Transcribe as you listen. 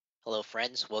Hello,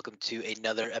 friends. Welcome to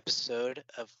another episode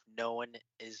of No One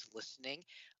Is Listening.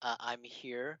 I'm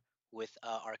here with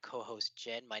our co host,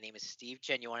 Jen. My name is Steve.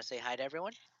 Jen, you want to say hi to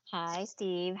everyone? Hi,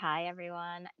 Steve. Hi,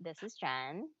 everyone. This is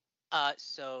Jen.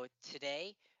 So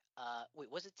today,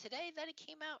 wait, was it today that it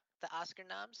came out? The Oscar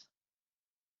noms?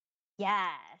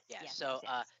 Yes, Yeah. yes, So,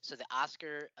 yes, yes. so the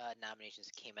Oscar nominations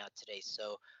came out today.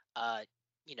 So, uh,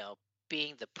 you know,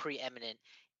 being the preeminent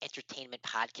entertainment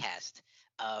podcast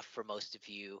for most of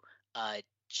you,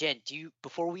 Jen, do you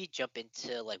before we jump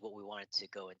into like what we wanted to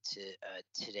go into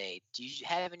today, do you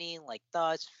have any like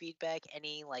thoughts, feedback,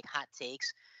 any like hot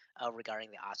takes regarding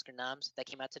the Oscar noms that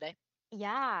came out today?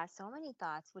 Yeah, so many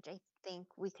thoughts, which I think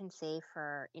we can save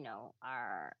for,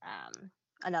 our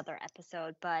another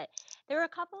episode. But there were a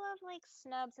couple of like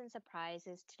snubs and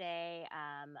surprises today.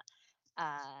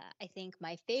 I think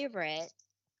my favorite,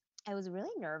 I was really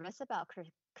nervous about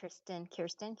Kristen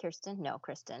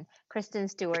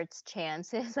Stewart's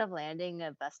chances of landing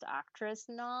a Best Actress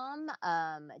nom,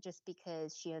 just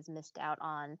because she has missed out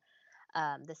on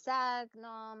the SAG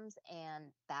noms and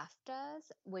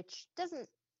BAFTAs, which doesn't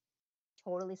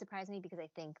totally surprise me because I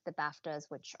think the BAFTAs,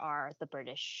 which are the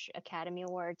British Academy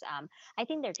Awards, I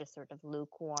think they're just sort of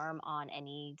lukewarm on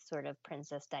any sort of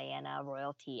Princess Diana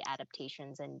royalty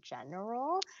adaptations in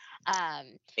general.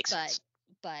 Um, Makes but sense.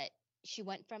 but she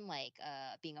went from like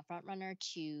being a front runner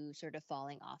to sort of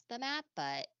falling off the map,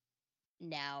 but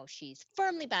now she's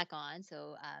firmly back on.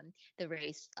 So the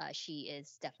race, she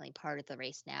is definitely part of the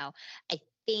race now. I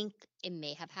think it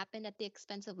may have happened at the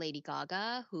expense of Lady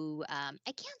Gaga, who I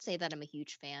can't say that I'm a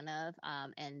huge fan of.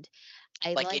 And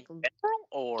I Like in like general,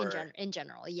 or in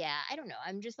general, yeah. I don't know.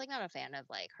 I'm just like not a fan of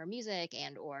like her music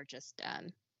and or just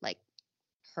like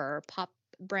her pop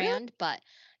really, brand. But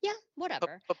yeah,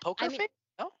 whatever. but I poker mean, face?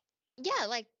 No. yeah,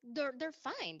 like they're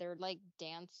fine. They're like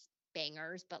dance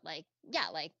bangers, but like yeah,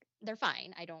 like they're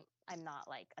fine. I'm not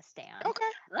like a stan. Okay.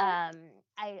 All right.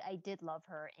 I did love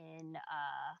her in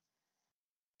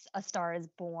A Star Is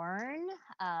Born.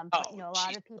 But Oh, a lot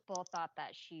she's of people thought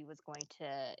that she was going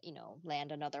to,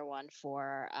 land another one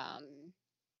for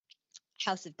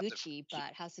House of Gucci,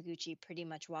 but House of Gucci pretty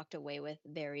much walked away with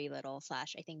very little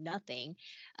slash I think nothing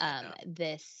I know.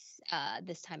 this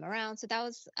time around. So that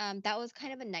was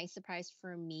kind of a nice surprise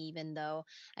for me, even though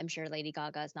I'm sure Lady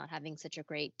Gaga is not having such a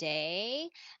great day.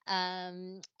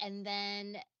 And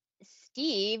then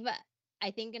Steve, I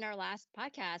think in our last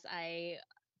podcast I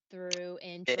threw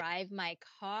in Drive My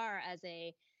Car as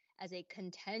a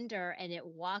contender, and it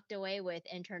walked away with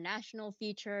international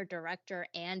feature, director,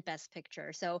 and best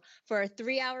picture. So for a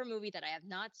 3-hour movie that I have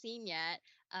not seen yet,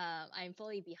 I'm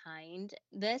fully behind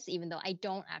this, even though I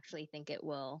don't actually think it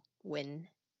will win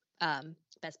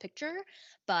best picture.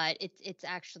 But it's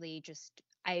actually just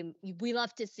we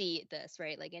love to see this,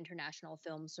 right? Like international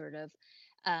films sort of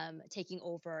taking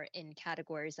over in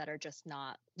categories that are just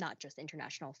not just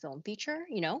international film feature.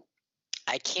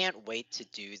 I can't wait to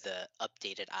do the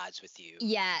updated odds with you.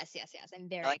 Yes, yes, yes. I'm I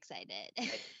very like excited.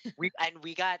 it. We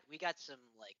got some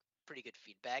like pretty good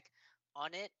feedback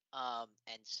on it.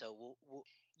 And so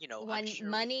I'm When sure we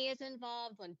money is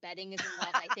involved, when betting is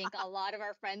involved, I think a lot of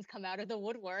our friends come out of the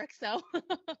woodwork. So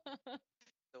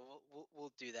so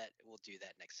we'll do that. We'll do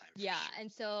that next time for yeah. sure.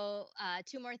 And so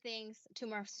two more things, two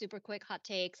more super quick hot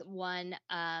takes. One,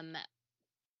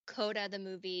 CODA, the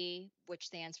movie, which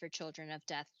stands for Children of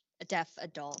Deaf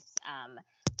Adults,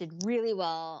 did really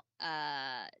well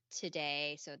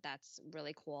today. So that's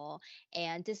really cool.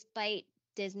 And despite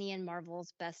Disney and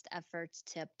Marvel's best efforts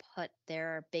to put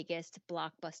their biggest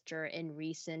blockbuster in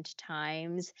recent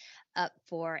times up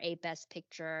for a Best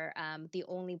Picture, the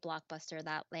only blockbuster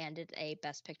that landed a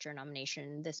Best Picture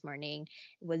nomination this morning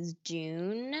was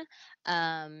Dune,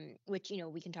 which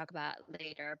we can talk about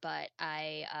later. But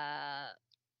I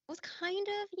was kind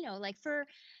of, like for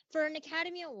an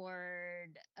Academy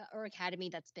Award or Academy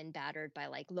that's been battered by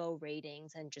like low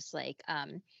ratings and just like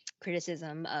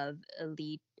criticism of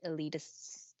elitism.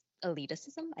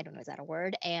 I don't know, is that a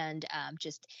word? And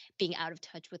just being out of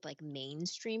touch with like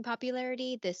mainstream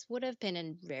popularity. This would have been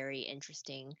a very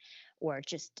interesting, or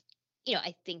just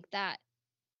I think that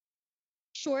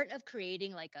short of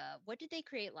creating like what did they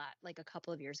create like a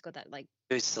couple of years ago that like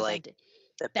It was like presented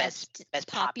the best best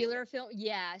popular. popular film,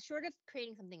 yeah, short of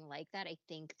creating something like that, I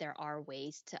think there are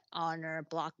ways to honor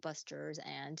blockbusters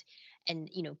and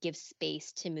give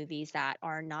space to movies that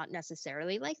are not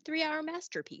necessarily like 3-hour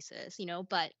masterpieces.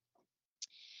 But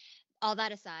all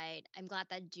that aside, I'm glad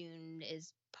that Dune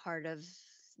is part of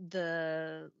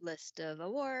the list of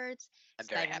awards, I'm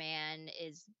very happy. Spider-Man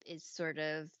is sort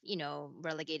of,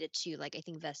 relegated to like I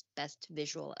think best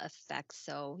visual effects.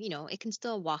 So, it can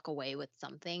still walk away with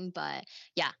something. But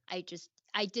yeah, I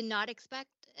did not expect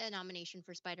a nomination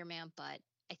for Spider-Man, but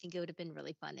I think it would have been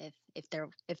really fun if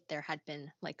there had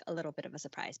been like a little bit of a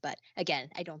surprise. But again,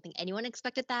 I don't think anyone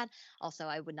expected that. Also,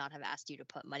 I would not have asked you to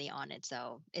put money on it,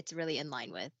 so it's really in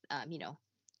line with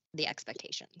the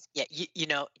expectations. Yeah,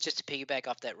 just to piggyback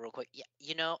off that real quick. Yeah,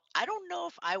 I don't know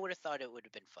if I would have thought it would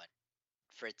have been fun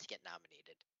for it to get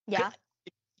nominated. Yeah.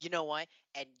 You know why?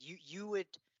 And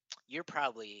you're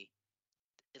probably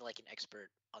like an expert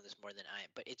on this more than I am,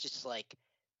 but it's just like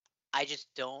I just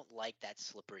don't like that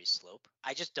slippery slope.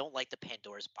 I just don't like the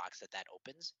Pandora's box that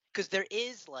opens, because there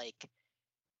is like,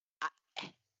 I,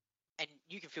 and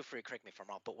you can feel free to correct me if I'm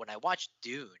wrong, but when I watch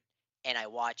Dune and I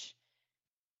watch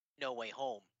No Way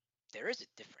Home, there is a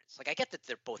difference. Like, I get that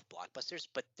they're both blockbusters,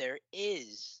 but there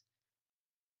is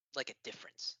like a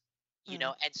difference,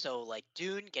 And so like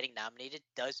Dune getting nominated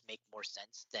does make more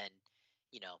sense than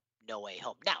No Way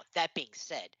Home. Now that being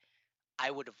said, I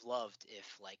would have loved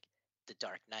if like The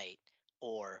Dark Knight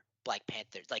or Black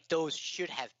Panther, like those should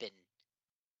have been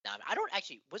nominated. I don't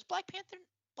actually, was Black Panther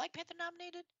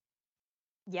nominated? It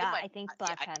Yeah, might. I think Yeah,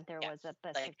 Black Panther yeah. was a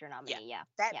Best Like, Picture yeah, nominee. Yeah,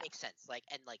 that yeah. makes sense. Like,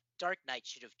 and like Dark Knight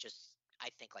should have just, I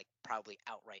think, like probably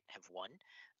outright have won.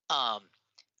 Um,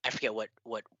 I forget what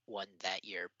won that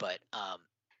year, but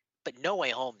No Way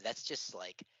Home, that's just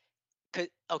like,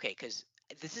 because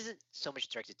this isn't so much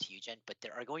directed to you, Jen, but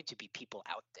there are going to be people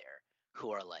out there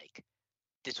who are like,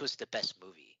 this was the best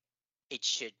movie. It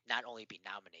should not only be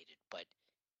nominated, but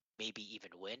maybe even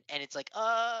win. And it's like,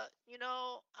 I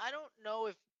don't know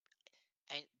if,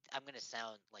 and I'm gonna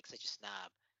sound like such a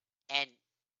snob and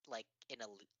like an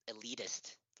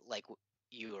elitist, like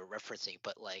you were referencing,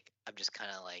 but like I'm just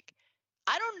kind of like,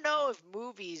 I don't know if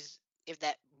movies, if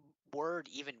that word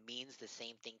even means the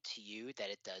same thing to you that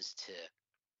it does to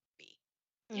me.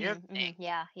 You know what I'm saying?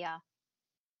 Yeah, yeah.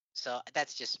 So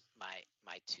that's just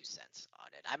my 2 cents on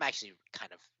it. I'm actually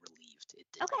kind of relieved it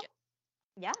didn't Okay. get.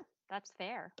 Yeah, that's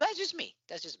fair. But that's just me.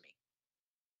 That's just me.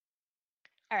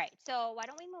 All right, so why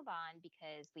don't we move on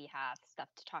because we have stuff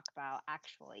to talk about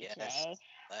actually Yes. today.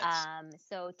 Let's.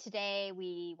 So today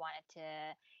we wanted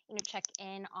to, check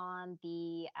in on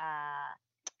the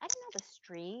I don't know,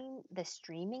 the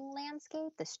streaming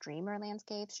landscape, the streamer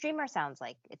landscape. Streamer sounds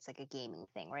like it's like a gaming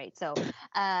thing, right? So,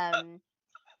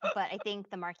 but I think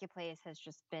the marketplace has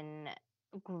just been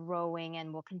growing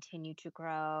and will continue to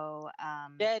grow.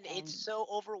 Then And it's so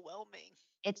overwhelming.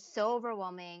 it's so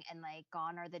overwhelming, and like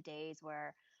gone are the days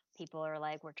where people are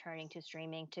like we're turning to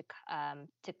streaming to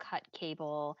cut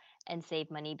cable and save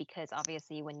money, because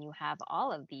obviously when you have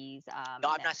all of these No,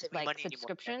 I'm not saving like money anymore.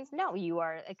 subscriptions, no, you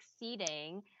are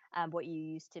exceeding what you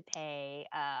used to pay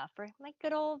for like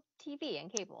good old TV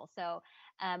and cable. So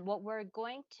what we're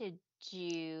going to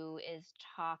do is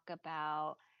talk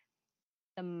about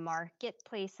the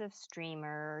marketplace of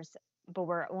streamers, but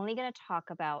we're only going to talk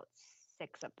about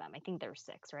 6 of them. I think there's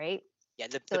 6, right? Yeah,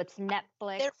 So it's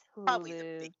Netflix, they're probably the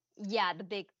Hulu. big. Yeah, the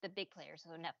big players.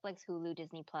 So Netflix, Hulu,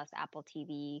 Disney Plus, Apple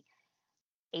TV,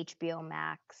 HBO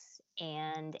Max,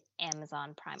 and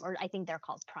Amazon Prime, or I think they're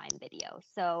called Prime Video.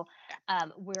 So Yeah,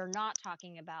 we're not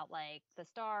talking about like the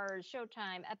Stars,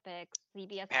 Showtime, Epic,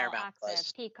 CBS All Paramount Access,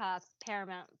 Plus. Peacock,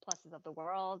 Paramount Pluses of the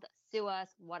world, sue us,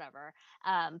 whatever.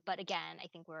 But again, I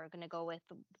think we're going to go with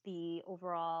the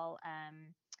overall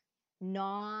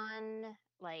non,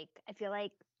 like, I feel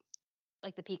like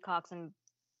the Peacocks and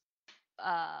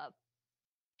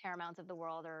Paramounts of the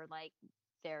world are like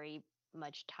very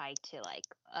much tied to like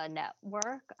a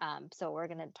network. So we're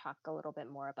going to talk a little bit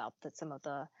more about some of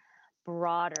the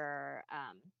broader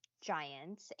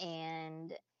giants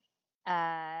and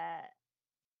uh,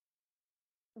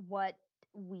 what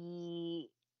we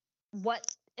what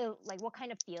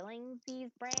kind of feelings these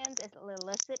brands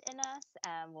elicit in us.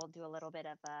 We'll do a little bit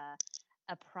of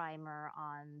a primer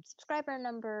on subscriber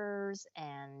numbers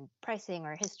and pricing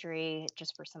or history,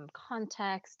 just for some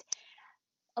context.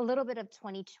 A little bit of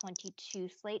 2022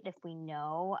 slate if we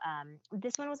know.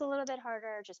 This one was a little bit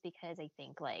harder just because I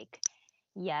think, like,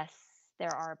 yes,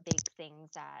 there are big things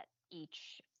that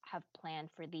each have planned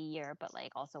for the year, but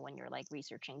like also when you're like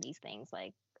researching these things,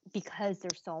 like because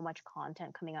there's so much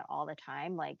content coming out all the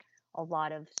time, like a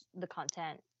lot of the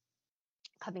content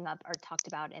coming up are talked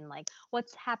about in like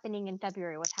what's happening in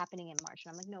February, what's happening in March.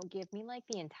 And I'm like, no, give me like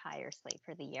the entire slate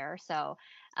for the year. So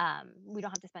we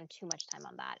don't have to spend too much time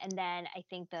on that. And then I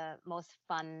think the most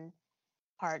fun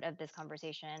part of this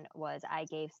conversation was I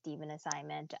gave Steve an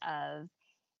assignment of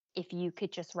if you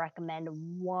could just recommend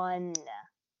one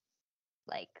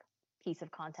like piece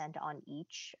of content on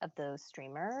each of those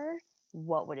streamers,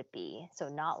 what would it be? So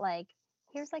not like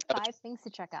here's like 5 things to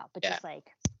check out, but Yeah. just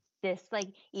like this like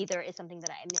either is something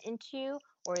that I'm into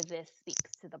or this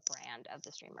speaks to the brand of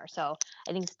the streamer. So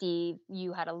I think Steve,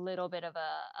 you had a little bit of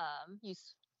a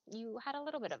you had a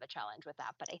little bit of a challenge with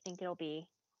that, but I think it'll be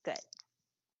good.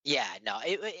 Yeah, no,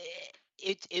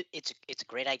 it's a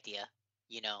great idea.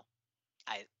 You know,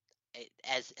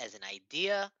 as an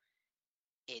idea,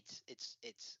 it's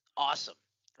awesome,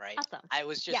 right? Awesome. I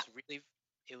was Yeah. just really,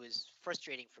 it was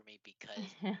frustrating for me because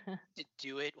to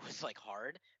do it was like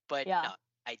hard, but Yeah. no,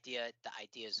 the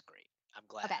idea is great. I'm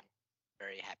glad. Okay. I'm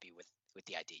very happy with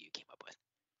the idea you came up with.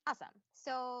 Awesome.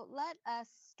 So let us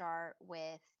start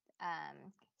with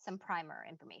some primer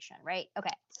information, right?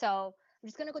 Okay. So I'm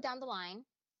just going to go down the line.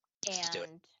 Let's do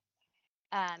it.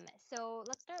 So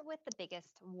let's start with the biggest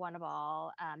one of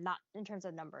all, not in terms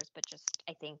of numbers, but just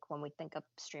I think when we think of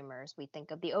streamers, we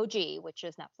think of the OG, which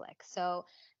is Netflix. So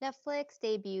Netflix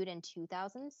debuted in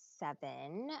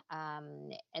 2007,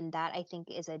 and that I think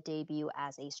is a debut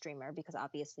as a streamer because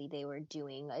obviously they were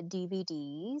doing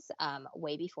DVDs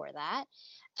way before that,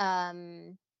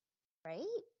 right?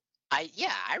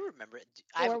 I remember it.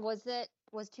 Or was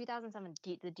 2007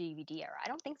 the DVD era? I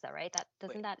don't think so, right? That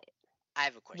doesn't Wait, that. I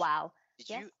have a question. Wow. Did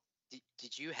Yes. you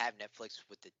did you have Netflix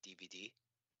with the DVD?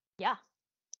 Yeah.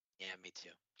 Yeah, me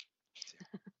too.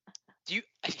 Do you?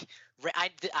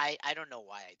 I don't know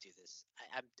why I do this.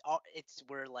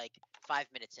 We're like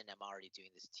 5 minutes in. I'm already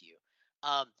doing this to you.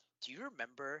 Do you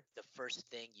remember the first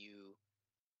thing you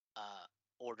uh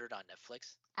ordered on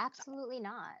Netflix? Absolutely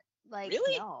not. Like,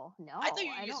 Really? no, I thought no,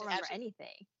 you I used don't to remember absolutely.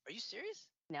 anything. Are you serious?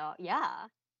 No, yeah.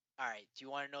 All right. Do you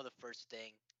want to know the first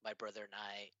thing my brother and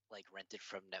I like rented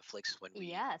from Netflix when we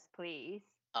Yes, please.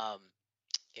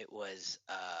 it was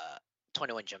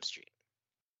 21 Jump Street.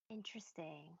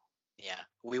 Interesting. Yeah,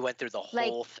 we went through the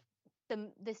Like whole.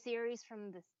 the series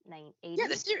from the 80s? Yeah,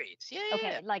 the series. Yeah, yeah,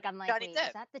 Okay, yeah. like I'm like, Johnny wait, Depp.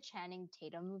 is that the Channing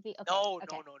Tatum movie? Okay, No,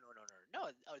 okay. no.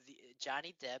 The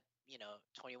Johnny Depp.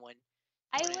 21.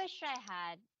 I wish I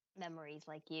had memories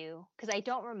like you because I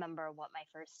don't remember what my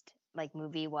first like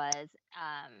movie was.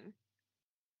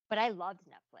 But I loved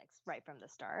Netflix right from the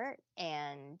start,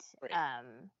 and Great.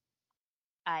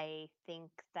 I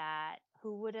think that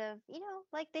who would have,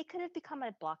 like they could have become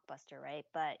a blockbuster, right?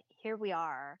 But here we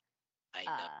are. I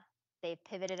know. They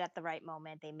pivoted at the right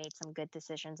moment. They made some good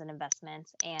decisions and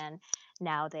investments, and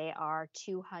now they are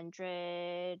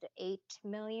 208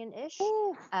 million ish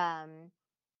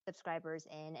subscribers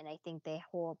in, and I think they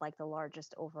hold like the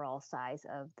largest overall size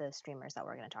of the streamers that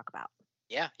we're going to talk about.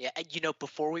 Yeah, yeah. And,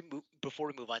 before we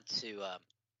move on to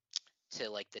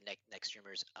like the next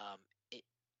streamers,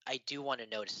 I do want to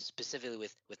notice specifically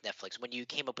with Netflix when you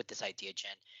came up with this idea,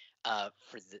 Jen,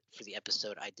 for the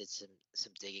episode, I did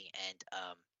some digging and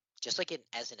just like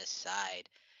as an aside,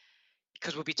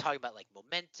 because we'll be talking about like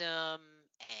momentum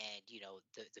and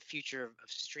the future of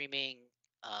streaming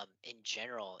in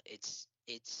general. It's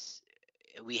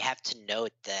we have to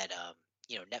note that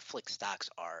Netflix stocks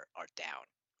are down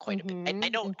quite a bit. I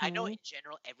know in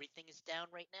general everything is down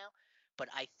right now, but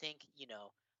I think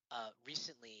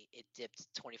recently it dipped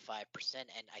 25%,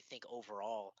 and I think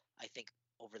overall,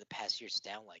 over the past year it's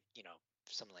down like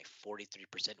something like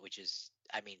 43%, which is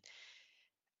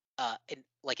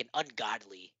like an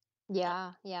ungodly.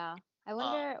 Yeah, yeah. I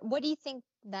wonder, what do you think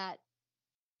that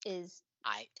is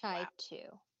tied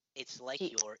to? It's like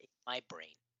you're in my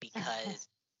brain because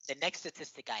the next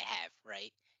statistic I have,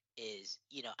 right, is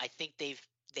I think they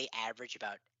average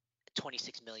about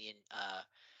 26 million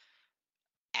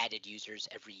added users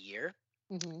every year,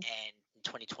 and in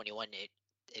 2021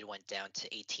 it went down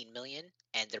to 18 million,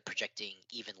 and they're projecting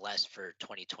even less for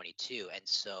 2022, and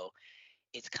so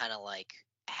it's kind of like,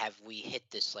 have we hit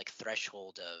this like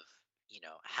threshold of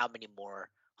how many more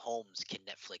homes can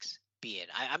Netflix be in?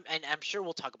 I'm sure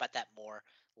we'll talk about that more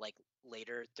like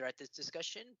later throughout this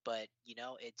discussion, but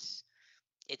it's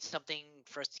something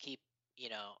for us to keep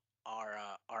our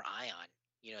eye on,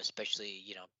 especially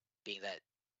being that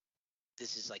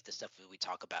this is like the stuff that we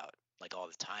talk about like all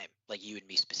the time, like you and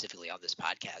me specifically on this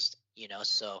podcast,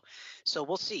 so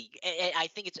we'll see. And I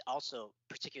think it's also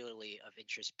particularly of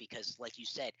interest because, like you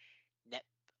said,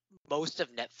 most of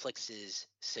Netflix's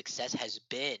success has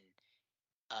been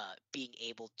being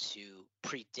able to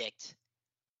predict,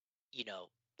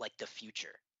 like the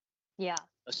future. Yeah.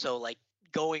 So like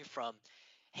going from,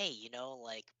 hey,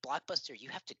 like Blockbuster, you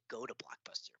have to go to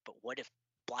Blockbuster, but what if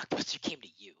Blockbuster came to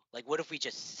you? Like, what if we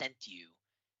just sent you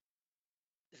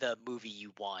the movie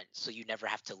you want so you never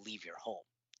have to leave your home?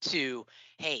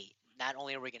 Hey, not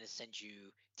only are we going to send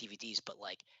you DVDs, but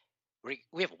like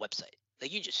we have a website.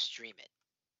 Like, you just stream it,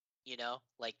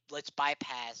 like, let's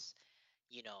bypass,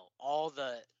 all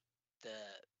the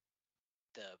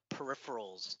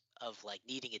peripherals of like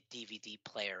needing a DVD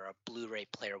player or a Blu-ray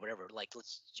player or whatever. Like,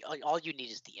 all you need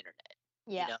is the internet,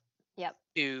 you Yeah. know, Yep.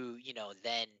 to,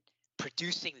 then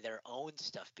producing their own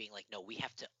stuff, being like, no, we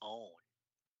have to own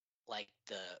like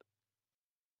the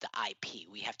IP.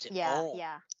 We have to Yeah. own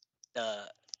Yeah.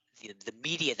 the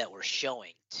media that we're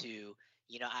showing to,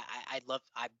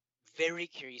 I'm very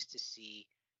curious to see,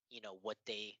 what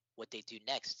they do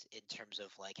next in terms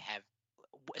of like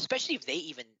especially if they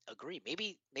even agree.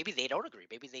 Maybe they don't agree.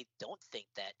 Maybe they don't think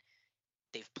that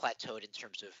they've plateaued in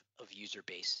terms of user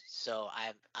base. So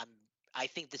I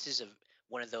think this is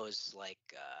one of those like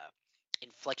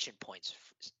inflection points,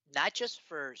 not just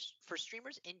for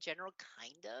streamers in general,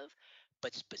 kind of,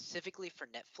 but specifically for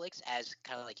Netflix, as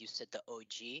kind of like you said, the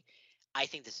OG. I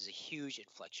think this is a huge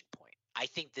inflection point. I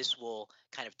think this will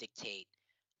kind of dictate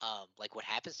like what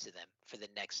happens to them for the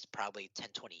next probably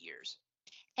 10-20 years.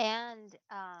 And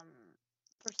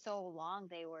for so long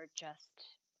they were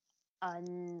just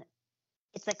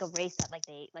it's like a race that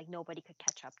like nobody could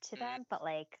catch up to them. But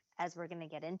like, as we're gonna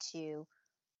get into,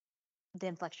 the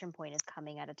inflection point is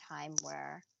coming at a time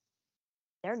where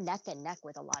they're neck and neck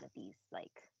with a lot of these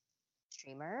like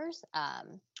streamers. I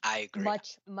agree.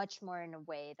 Much more in a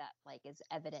way that like is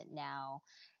evident now.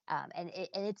 And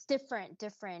it's different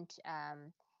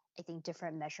I think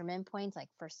different measurement points. Like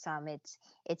for some it's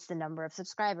the number of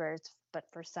subscribers, but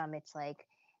for some it's like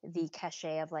the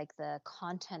cachet of like the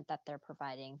content that they're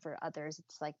providing. For others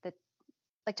it's like the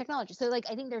like technology. So like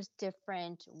I think there's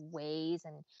different ways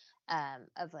and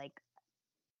of like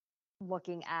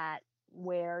looking at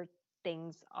where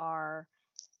things are,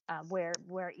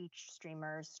 where each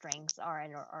streamer's strengths are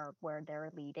and or where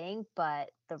they're leading.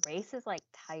 But the race is like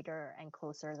tighter and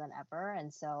closer than ever,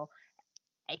 and so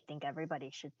I think everybody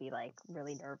should be like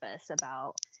really nervous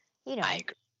about,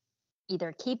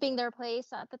 either keeping their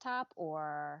place at the top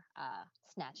or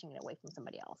snatching it away from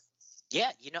somebody else.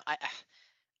 Yeah,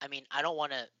 I mean, I don't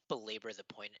want to belabor the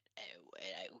point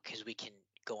because we can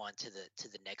go on to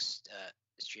the next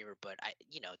streamer, but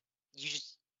you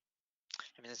just,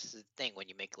 I mean, this is the thing when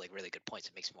you make like really good points,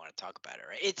 it makes me want to talk about it,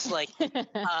 right? It's like,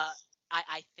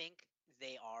 I think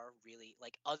they are really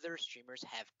like, other streamers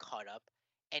have caught up,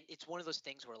 and it's one of those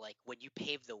things where like when you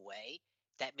pave the way,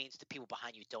 that means the people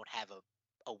behind you don't have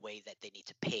a way that they need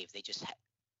to pave. They just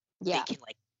they can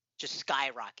like just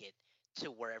skyrocket to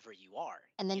wherever you are,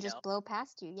 and then just blow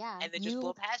past you. Yeah, and then just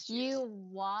blow past you. You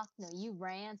walk, no, you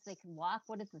ran so they can walk.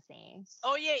 What is the saying?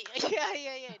 Oh yeah.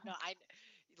 No, I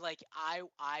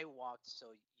walked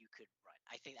so you could run.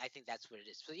 I think that's what it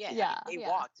is. So yeah, I mean, they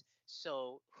walked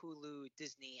so Hulu,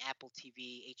 Disney, Apple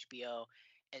TV, HBO,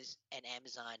 and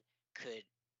Amazon could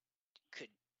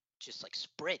just like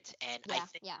sprint. And I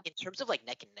think in terms of like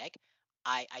neck and neck,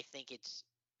 I think it's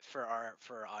for our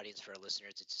audience, for our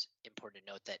listeners, it's important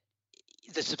to note that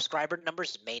the subscriber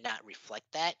numbers may not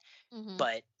reflect that,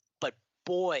 but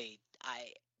boy,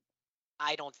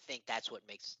 I don't think that's what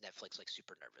makes Netflix like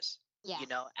super nervous. Yeah.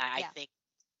 I think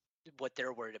what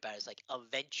they're worried about is like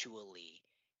eventually,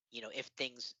 if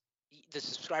the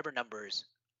subscriber numbers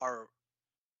are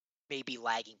maybe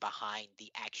lagging behind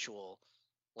the actual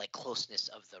like closeness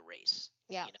of the race.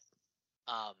 Yeah.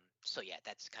 So yeah,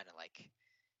 that's kind of like,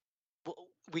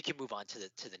 we can move on to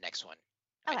the next one.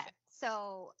 Okay.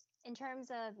 So in terms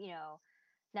of,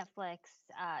 Netflix,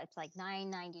 it's like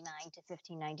 $9.99 to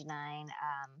 $15.99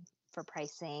 for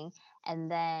pricing,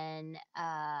 and then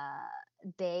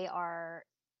they are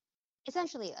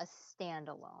essentially a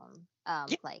standalone,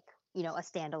 like a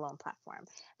standalone platform.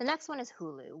 The next one is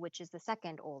Hulu, which is the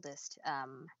second oldest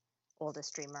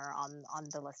streamer on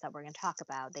the list that we're going to talk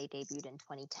about. They debuted in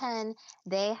 2010.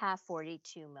 They have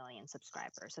 42 million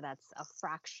subscribers, so that's a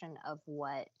fraction of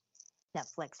what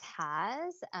Netflix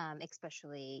has,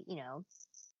 especially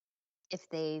if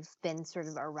they've been sort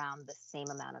of around the same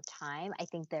amount of time. I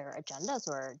think their agendas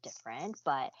were different,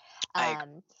 but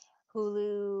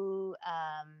Hulu,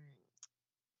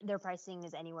 their pricing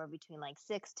is anywhere between like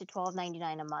 $6 to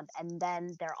 $12.99 a month, and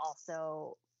then they're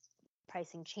also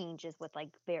pricing changes with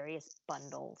like various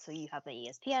bundles. So you have the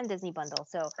ESPN Disney bundle,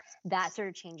 so that sort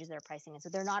of changes their pricing, and so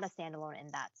they're not a standalone in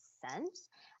that sense.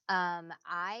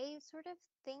 I sort of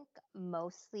think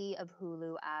mostly of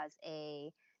Hulu as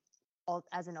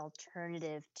an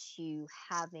alternative to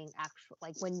having actual,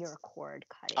 like when you're cord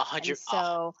cutting. 100.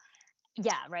 So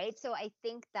yeah, right. So I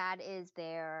think that is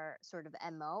their sort of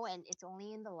MO, and it's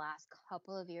only in the last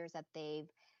couple of years that they've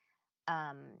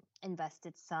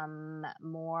invested some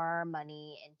more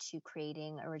money into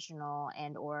creating original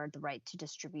and or the right to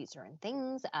distribute certain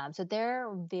things. So they're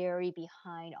very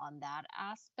behind on that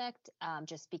aspect,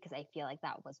 just because I feel like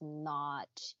that was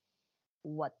not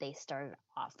what they started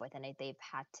off with, and they've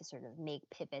had to sort of make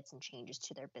pivots and changes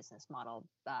to their business model.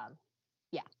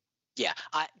 Yeah. Yeah,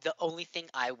 the only thing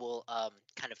I will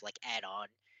kind of like add on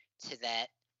to that,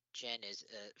 Jen, is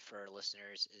for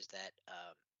listeners is that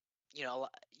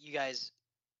you guys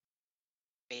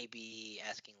may be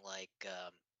asking like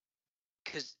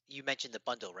because you mentioned the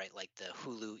bundle, right? Like the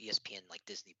Hulu, ESPN, like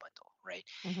Disney bundle, right?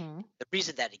 Mm-hmm. The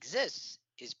reason that exists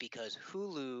is because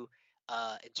Hulu,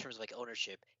 in terms of like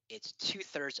ownership, it's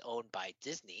 2/3 owned by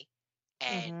Disney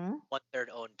and Mm-hmm. 1/3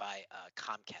 owned by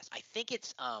Comcast. I think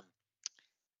it's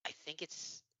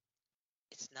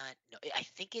not. No, I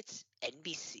think it's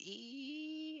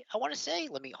NBC. I want to say.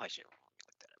 I should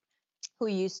look that up. Who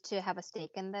used to have a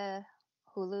stake in the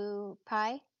Hulu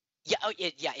pie? Yeah. Oh,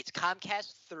 yeah. It's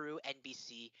Comcast through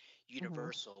NBC Mm-hmm.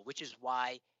 Universal, which is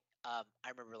why I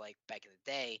remember like back in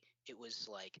the day, it was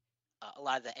like a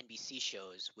lot of the NBC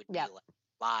shows would be Yep. like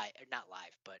live, or not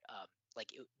live, but like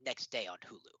next day on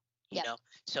Hulu. You Yep. know,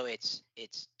 so it's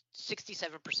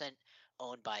 67%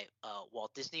 owned by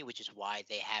Walt Disney, which is why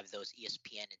they have those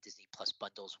ESPN and Disney Plus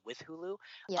bundles with Hulu.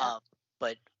 Yep.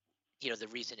 But the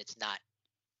reason it's not,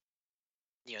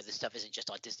 this stuff isn't just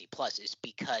on Disney Plus is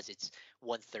because it's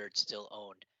 1/3 still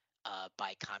owned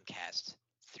by Comcast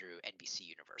through NBC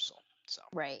Universal. So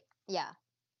Right. Yeah.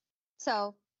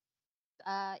 So,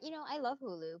 I love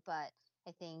Hulu, but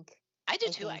I think I do I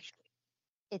too, think actually.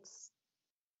 it's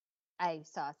I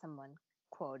saw someone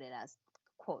quote it as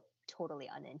quote totally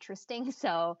uninteresting.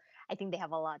 So I think they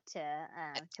have a lot to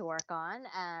work on.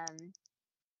 And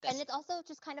That's it's also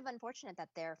just kind of unfortunate that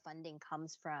their funding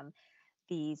comes from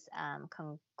these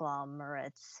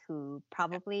conglomerates who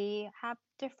probably have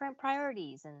different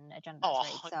priorities and agendas, oh,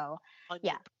 right? So,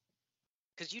 yeah, 100.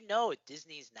 Because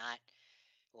Disney's not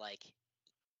like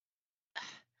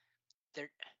they're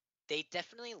they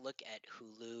definitely look at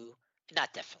Hulu.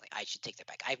 Not definitely. I should take that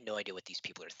back. I have no idea what these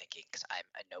people are thinking because I'm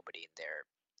a nobody in their,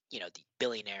 the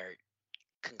billionaire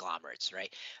conglomerates,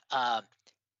 right? Um,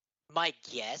 my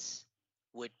guess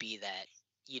would be that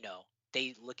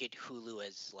they look at Hulu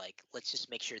as like, let's just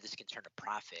make sure this can turn a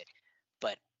profit,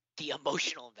 but the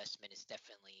emotional investment is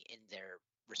definitely in their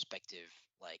respective,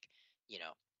 like, you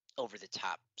know over the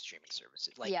top streaming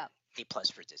services like yeah, A Plus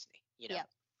for Disney. yeah,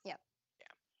 yeah.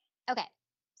 Yeah. Okay.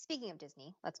 Speaking of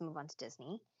Disney, let's move on to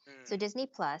Disney. So Mm, Disney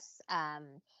Plus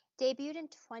debuted in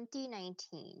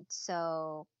 2019.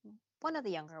 So one of the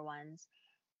younger ones.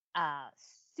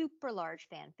 Super large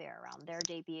fanfare around their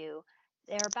debut.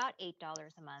 They're about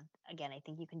 $8 a month. Again, I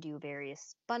think you can do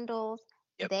various bundles.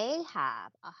 yep. They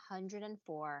have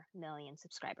 104 million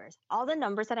subscribers. All the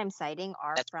numbers that I'm citing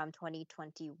are That's from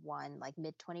 2021, like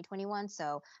mid 2021.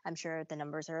 So I'm sure the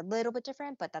numbers are a little bit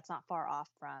different, but that's not far off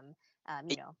from,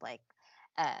 it, like,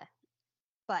 uh,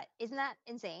 but isn't that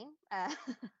insane?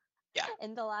 yeah.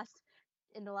 In the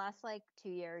last like 2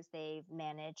 years, they've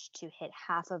managed to hit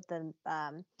half of the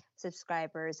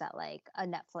subscribers that like a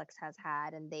Netflix has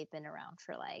had, and they've been around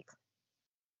for like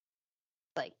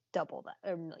double that,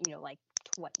 or like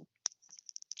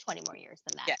 20 more years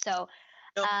than that. Yeah. So,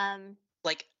 No, um,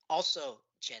 like also,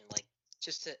 Jen, like,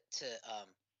 just to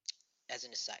as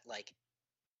an aside, like,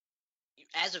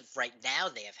 as of right now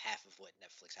they have half of what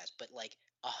Netflix has, but like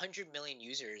 100 million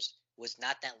users was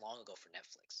not that long ago for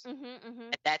Netflix.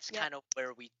 And that's yep, kind of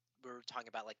where we were talking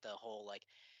about, like, the whole, like,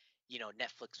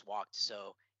 Netflix walked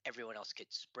so everyone else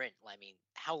could sprint. I mean,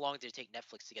 how long did it take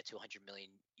Netflix to get to 100 million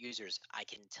users? I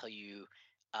can tell you,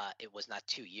 it was not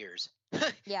 2 years.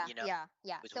 yeah, It yeah,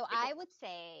 yeah. was So way more. I would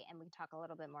say, and we can talk a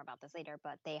little bit more about this later,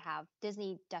 but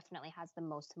Disney definitely has the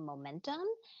most momentum.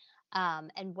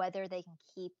 And whether they can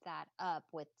keep that up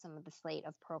with some of the slate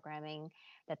of programming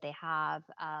that they have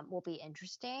will be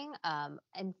interesting.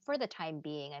 And for the time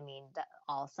being, I mean,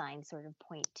 all signs sort of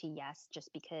point to yes,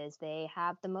 just because they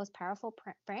have the most powerful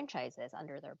franchises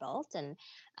under their belt, and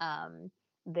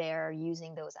they're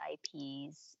using those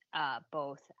IPs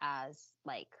both as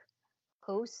like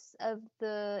hosts of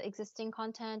the existing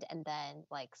content and then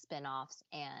like spin-offs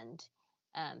and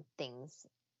things,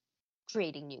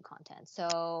 creating new content.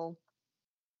 So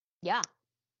yeah.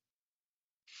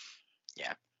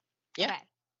 Yeah. Yeah. Okay.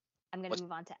 I'm going to What's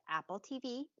move on to Apple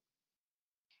TV,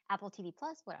 Apple TV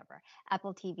Plus, whatever.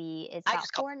 Apple TV is I about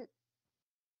just call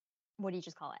what do you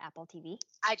just call it? Apple TV?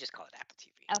 I just call it Apple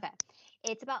TV. Okay.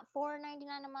 It's about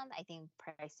 $4.99 a month. I think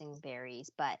pricing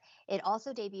varies, but it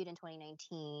also debuted in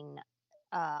 2019.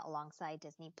 alongside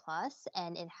Disney Plus,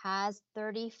 and it has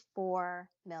 34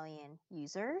 million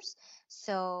users.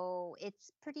 So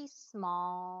it's pretty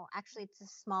small. Actually, it's the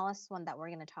smallest one that we're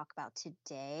going to talk about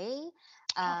today.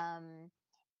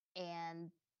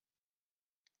 And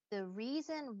the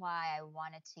reason why I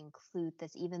wanted to include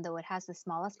this, even though it has the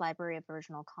smallest library of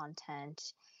original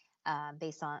content,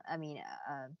 based on,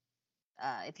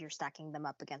 if you're stacking them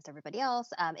up against everybody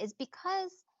else, is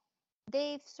because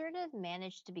they've sort of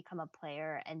managed to become a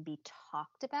player and be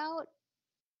talked about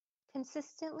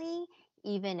consistently,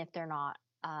 even if they're not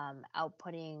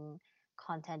outputting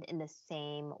content in the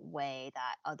same way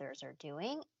that others are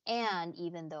doing. And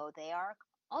even though they are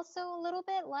also a little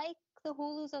bit like the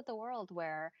Hulus of the world,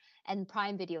 and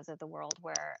Prime Videos of the world,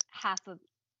 where half of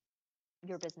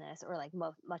your business, or like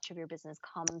much of your business,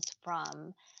 comes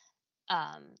from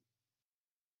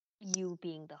you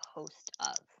being the host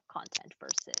of content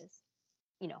versus,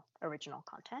 original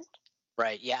content.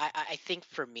 Right. Yeah. I think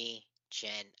for me,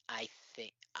 Jen, I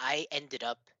think I ended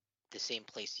up the same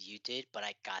place you did, but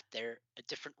I got there a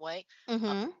different way.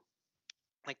 Mm-hmm.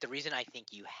 Like the reason I think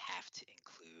you have to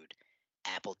include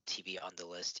Apple TV on the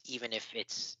list, even if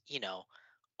it's,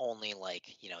 only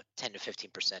like, 10 to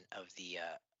 15% of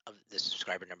the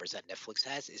subscriber numbers that Netflix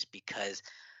has, is because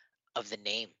of the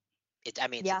name. It's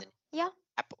in Yeah. the Yeah.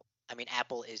 Apple. I mean,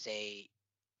 Apple is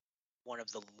one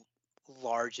of the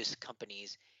largest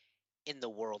companies in the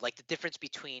world. Like the difference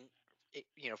between,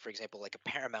 for example, like a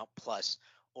Paramount Plus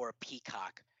or a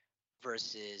Peacock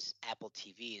versus Apple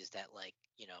TV is that, like,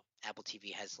 Apple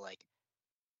TV has like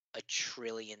 $1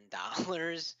 trillion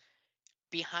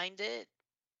behind it.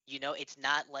 It's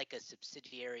not like a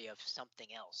subsidiary of something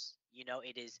else.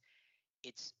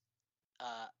 It's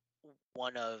uh,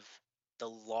 one of the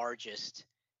largest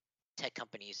tech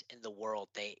companies in the world.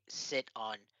 They sit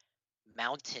on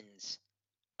mountains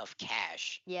of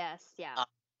cash. Yes. Yeah. Uh,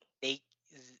 they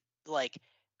like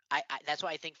I that's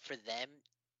why I think for them,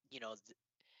 you know,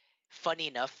 funny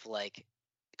enough, like,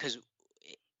 because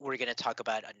we're going to talk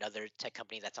about another tech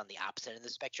company that's on the opposite end of the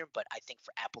spectrum, but I think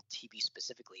for Apple TV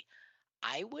specifically,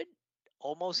 I would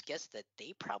almost guess that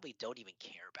they probably don't even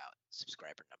care about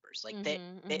subscriber numbers. Like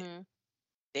Mm-hmm. Mm-hmm.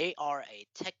 they are a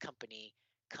tech company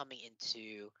coming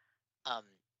into um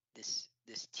this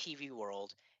TV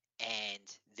world,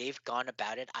 and they've gone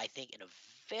about it, I think, in a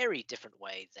very different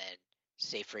way than,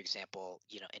 say, for example,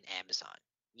 in Amazon,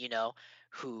 you know,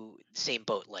 who same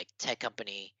boat, like tech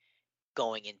company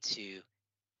going into,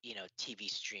 TV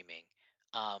streaming.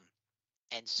 Um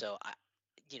and so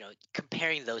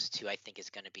comparing those two, I think, is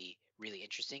going to be really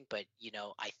interesting. But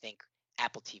I think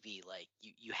Apple TV, like,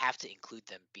 you have to include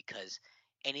them, because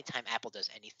anytime Apple does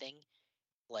anything,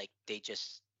 like, they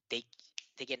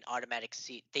they get an automatic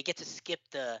seat. They get to skip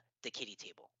the kiddie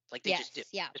table, like they just do, Yes.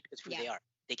 Yeah. just because of who Yeah. they are.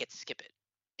 They get to skip it.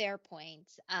 Fair point.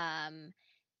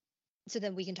 So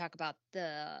then we can talk about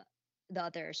the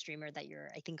other streamer that you're,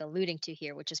 I think, alluding to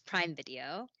here, which is Prime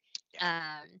Video.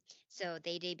 Yeah. So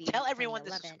they debuted in Tell everyone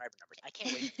the 2011. subscriber numbers. I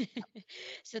can't wait.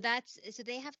 So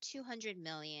they have 200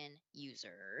 million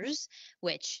users,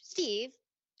 which, Steve,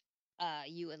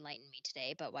 you enlightened me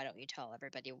today, but why don't you tell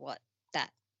everybody what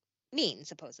that means,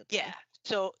 supposedly? Yeah.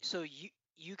 So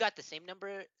you got the same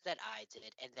number that I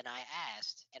did, and then I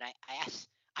asked, and I asked.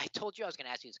 I told you I was going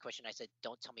to ask you this question. I said,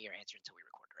 "Don't tell me your answer until we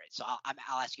record, right?" So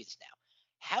I'll ask you this now.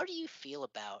 How do you feel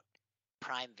about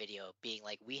Prime Video being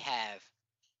like, we have,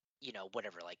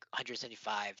 whatever, like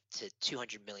 175 to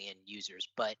 200 million users,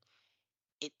 but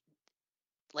it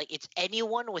like it's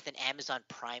anyone with an Amazon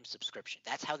Prime subscription.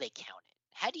 That's how they count it.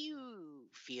 How do you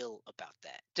feel about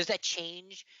that? Does that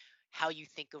change how you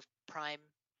think of Prime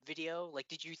Video? Like,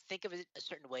 did you think of it a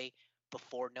certain way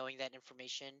before knowing that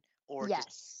information, or does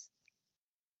Yes.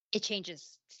 It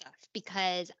changes stuff,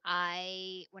 because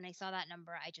when I saw that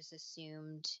number, I just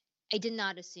assumed, I did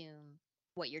not assume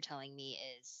what you're telling me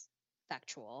is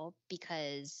factual,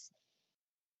 because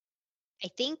I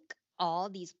think all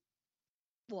these,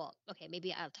 well, okay,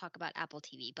 maybe I'll talk about Apple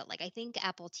TV, but like I think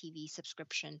Apple TV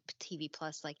subscription, TV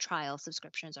Plus, like trial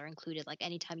subscriptions are included like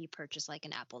anytime you purchase like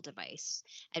an Apple device.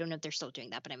 I don't know if they're still doing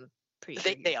that, but I'm pretty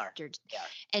sure they are? you're, They are.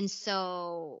 and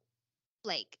so,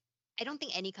 like, I don't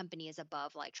think any company is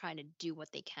above like trying to do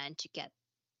what they can to get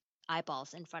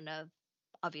eyeballs in front of,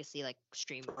 obviously, like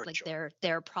stream, For like sure.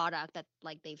 their product that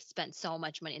like they've spent so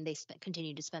much money, and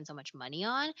continue to spend so much money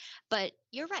on. But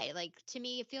you're right, like, to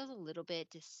me it feels a little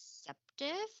bit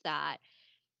deceptive that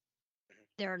Mhm.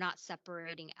 they're not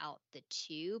separating out the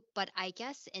two. But I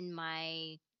guess in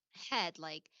my head,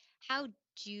 like, how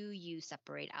do you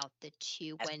separate out the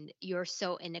two As when you're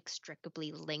so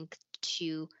inextricably linked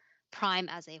to Prime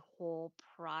as a whole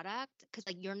product? Because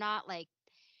like you're not like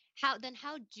how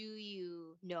do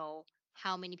you know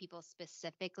how many people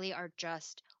specifically are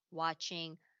just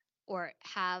watching or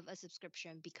have a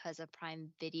subscription because of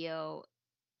Prime Video,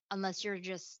 unless you're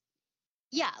just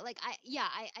yeah, like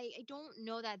I don't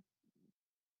know that.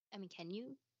 I mean, can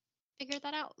you figure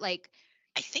that out? Like,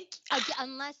 I think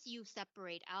unless you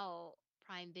separate out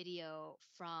Prime Video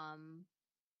from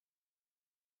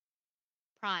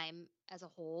Prime as a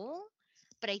whole.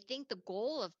 But I think the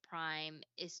goal of Prime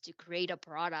is to create a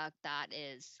product that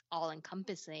is all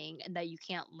encompassing and that you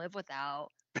can't live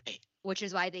without, right. which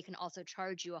is why they can also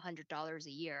charge you $100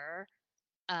 a year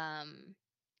um,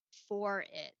 for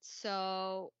it.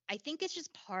 So I think it's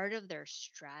just part of their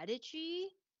strategy.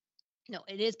 No,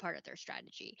 it is part of their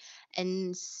strategy.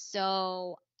 And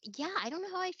so, yeah, I don't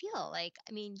know how I feel. Like,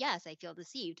 I mean, yes, I feel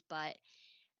deceived, but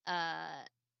uh,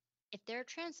 if they're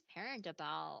transparent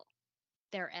about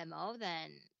their MO,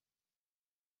 then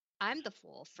I'm the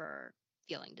fool for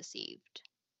feeling deceived.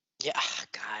 Yeah,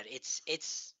 God, it's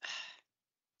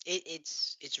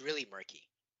really murky,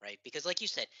 right? Because like you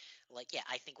said, like yeah,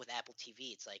 I think with Apple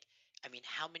TV, it's like, I mean,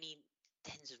 how many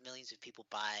tens of millions of people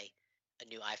buy a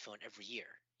new iPhone every year?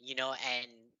 And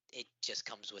it just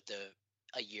comes with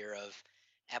a year of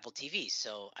Apple TV.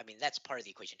 So I mean, that's part of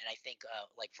the equation. And I think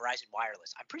like Verizon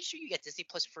Wireless, I'm pretty sure you get Disney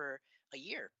Plus for a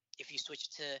year if you switch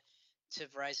to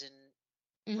Verizon.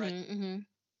 Mhm, mhm.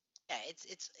 Yeah,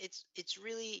 it's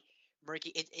really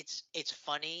murky. It's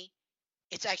funny.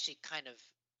 It's actually kind of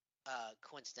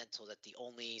coincidental that the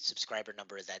only subscriber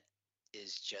number that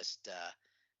is just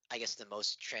I guess the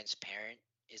most transparent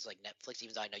is like Netflix.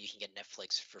 Even though I know you can get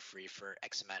Netflix for free for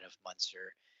X amount of months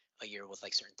or a year with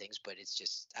like certain things, but it's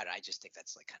just I just think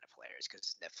that's like kind of hilarious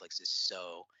because Netflix is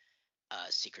so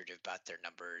secretive about their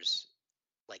numbers,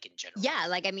 like in general. Yeah,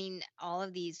 like I mean, all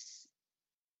of these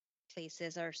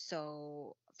places are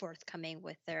so forthcoming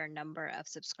with their number of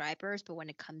subscribers, but when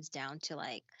it comes down to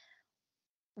like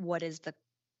what is the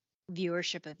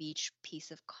viewership of each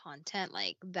piece of content,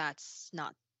 like that's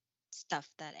not stuff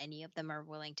that any of them are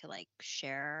willing to like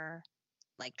share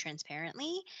like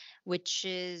transparently, which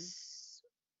is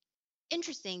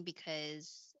interesting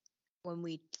because when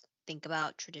we think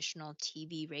about traditional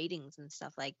TV ratings and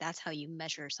stuff, like that's how you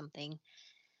measure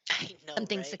I know,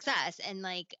 something right? success. And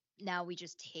like now we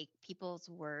just take people's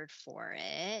word for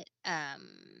it.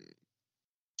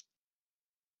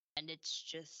 And it's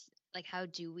just like, how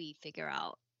do we figure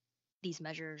out these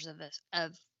measures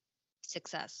of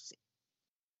success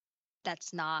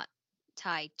that's not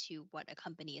tied to what a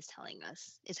company is telling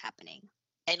us is happening?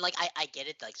 And like I get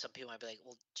it. Like some people might be like,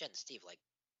 well, Jen, Steve, like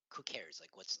who cares?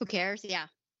 Like Who cares? Yeah.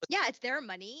 Yeah, it's their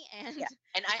money. yeah,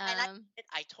 And and um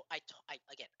I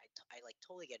again I like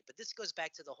totally get it, but this goes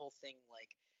back to the whole thing like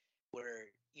where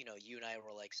you and I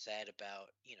were like sad about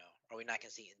are we not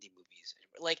gonna see indie movies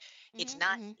anymore? Like it's mhm,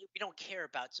 not mhm. we don't care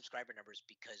about subscriber numbers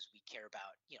because we care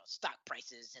about stock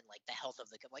prices and like the health of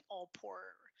like oh poor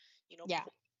Yeah.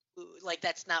 poor, like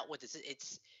that's not what this is.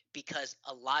 It's because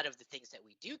a lot of the things that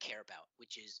we do care about,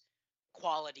 which is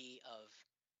quality of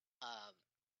um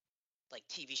like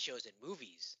TV shows and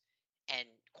movies and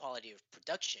quality of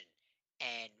production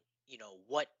and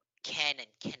what can and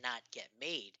cannot get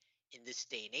made in this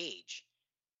day and age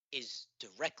is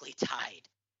directly tied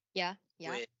Yeah.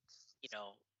 Yeah. with you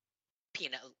know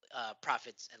P&L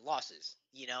profits and losses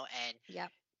and Yeah.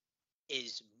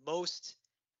 is most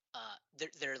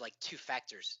there are like two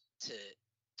factors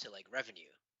to like revenue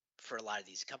for a lot of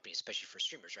these companies, especially for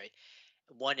streamers, right?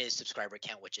 One is subscriber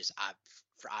count, which is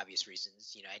for obvious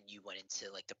reasons, and you went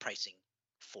into like the pricing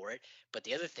for it. But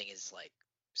the other thing is like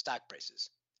stock prices.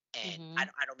 And Mhm.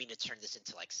 I don't mean to turn this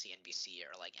into like CNBC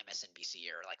or like MSNBC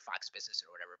or like Fox Business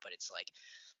or whatever, but it's like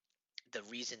the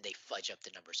reason they fudge up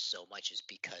the numbers so much is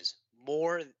because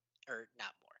more or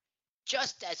not more,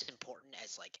 just as important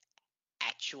as like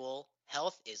actual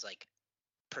health is like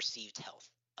perceived health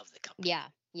of the company. Yeah.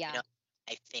 You know,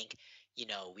 Yeah. I think,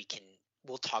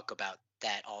 we'll talk about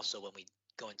that also when we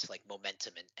go into like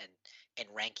momentum and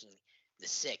ranking the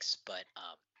six. But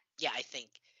yeah, I think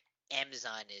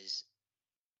Amazon is,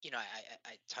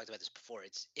 I talked about this before.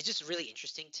 It's just really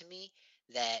interesting to me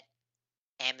that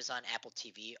Amazon, Apple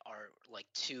TV are like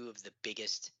two of the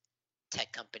biggest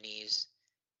tech companies,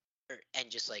 and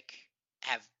just like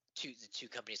have the two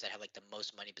companies that have like the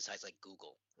most money besides like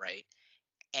Google, right?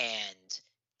 And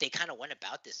they kind of went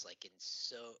about this like in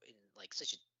like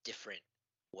such a different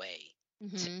way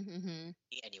to Mhm. Mhm.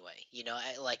 me anyway.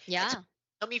 I like and Yeah.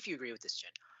 tell me if you agree with this,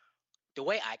 Jen. The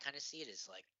way I kind of see it is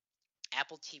like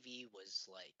Apple TV was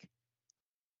like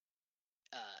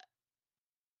uh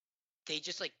they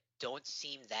just like don't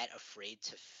seem that afraid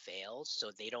to fail,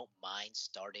 so they don't mind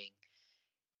starting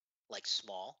like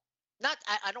small. Not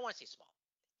I don't want to say small.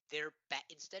 They're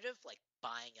instead of like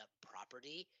buying up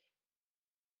property,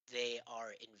 they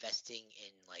are investing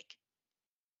in like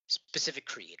specific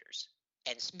creators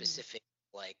and Mhm. specific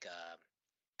like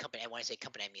company. And when I say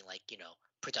company, I mean like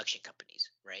production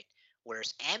companies, right?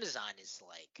 Whereas Amazon is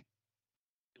like,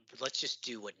 let's just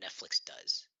do what Netflix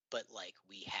does, but like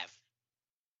we have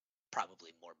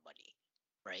probably more money,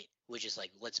 right? Which is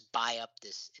like, let's buy up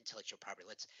this intellectual property.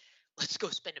 Let's go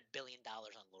spend $1 billion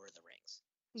on Lord of the Rings,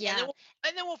 and then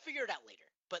Yeah. we'll figure it out later.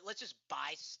 But let's just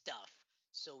buy stuff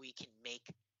so we can make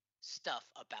stuff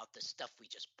about the stuff we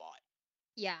just bought.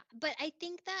 Yeah, but I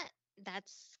think that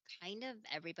that's kind of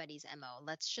everybody's MO.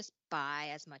 Let's just buy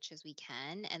as much as we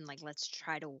can and like let's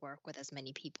try to work with as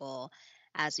many people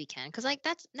as we can. Cause like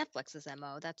that's Netflix's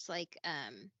MO. That's like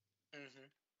Mm-hmm.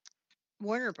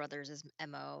 Warner Brothers'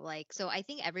 MO. Like so I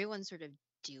think everyone's sort of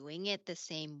doing it the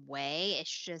same way.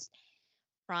 It's just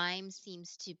Prime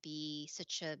seems to be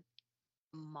such a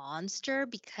monster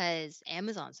because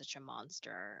Amazon's such a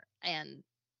monster and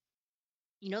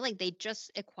like they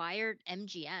just acquired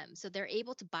MGM, so they're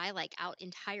able to buy like out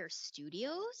entire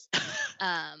studios,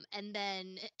 and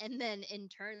then in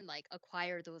turn like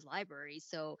acquire those libraries.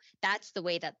 So that's the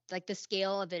way that like the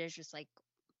scale of it is just like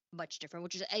much different,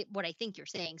 which is what I think you're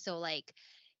saying. So like,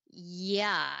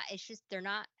 yeah, it's just they're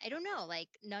not. I don't know. Like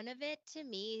none of it to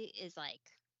me is like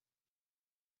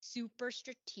super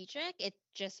strategic. It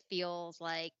just feels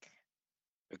like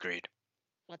Agreed.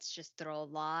 let's just throw a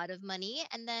lot of money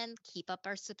and then keep up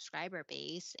our subscriber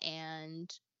base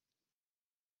and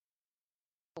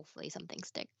hopefully something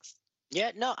sticks.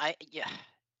 Yeah, no, I'm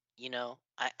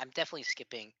definitely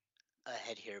skipping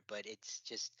ahead here, but it's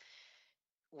just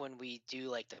when we do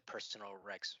like the personal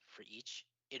recs for each,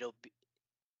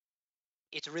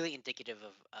 it's really indicative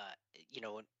of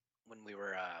when we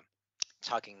were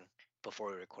talking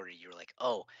before we recorded, you were like,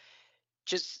 oh,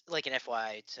 just like an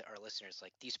FYI to our listeners,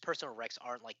 like these personal recs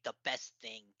aren't like the best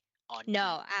thing on each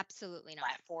No, absolutely not.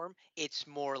 platform. It's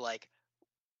more like,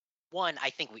 one,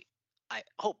 I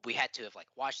hope we had to have like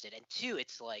watched it, and two,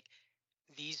 it's like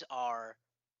these are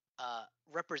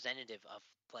representative of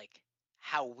like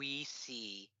how we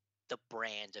see the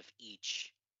brand of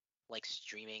each like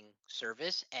streaming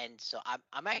service. And so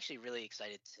I'm actually really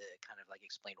excited to kind of like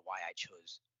explain why I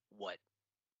chose what,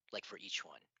 like, for each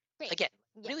one. Great. Again,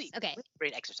 Yes. really Okay. really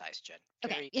great exercise, Jen.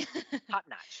 Okay. Very top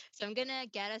notch. So I'm gonna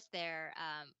get us there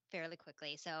fairly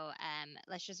quickly. So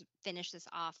let's just finish this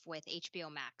off with HBO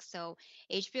Max. So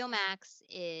HBO Max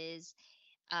is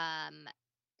um,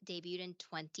 debuted in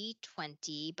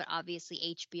 2020, but obviously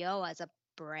HBO as a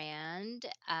brand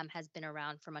has been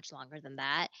around for much longer than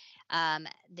that.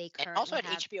 They And also currently at have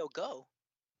HBO Go.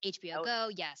 HBO That was Go,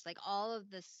 yes, like all of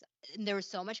this. There was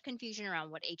so much confusion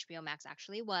around what HBO Max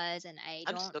actually was, and I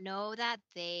don't understood. know that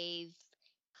they've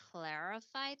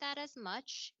clarified that as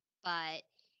much, but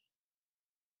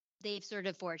they've sort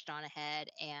of forged on ahead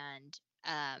and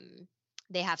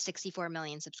they have 64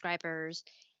 million subscribers.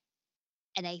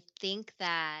 And I think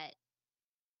that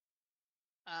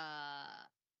uh,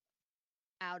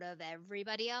 out of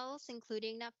everybody else,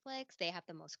 including Netflix, they have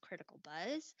the most critical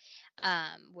buzz,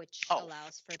 which Oh,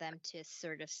 allows for them to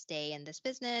sort of stay in this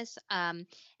business. And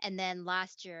then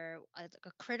last year,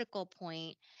 a critical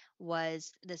point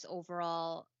was this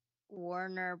overall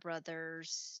Warner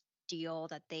Brothers deal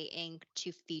that they inked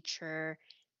to feature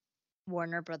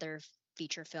Warner Brothers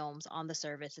feature films on the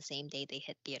service the same day they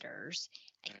hit theaters.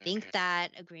 I think okay.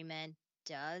 that agreement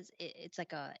it's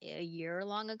like a year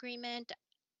long agreement.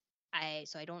 I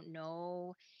don't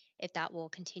know if that will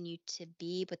continue to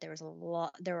be, but there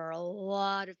are a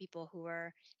lot of people who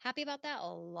are happy about that, a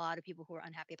lot of people who are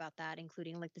unhappy about that,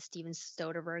 including like the Steven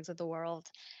Soderberghs of the world,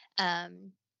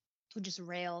 um, who just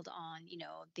railed on,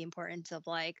 the importance of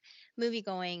like movie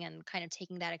going and kind of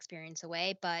taking that experience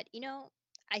away. But,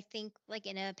 I think like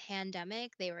in a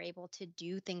pandemic, they were able to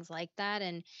do things like that.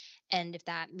 And if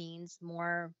that means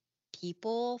more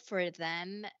people for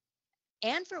them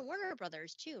and for Warner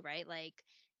Brothers too, right? Like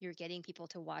you're getting people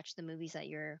to watch the movies that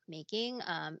you're making.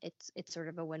 It's sort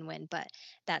of a win-win, but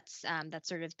that's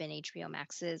sort of been HBO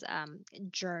Max's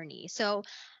journey. So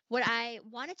what I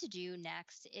wanted to do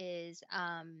next is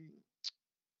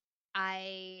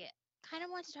I kind of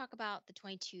want to talk about the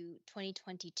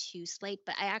 2022 slate,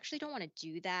 but I actually don't want to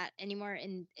do that anymore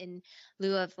in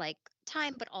lieu of like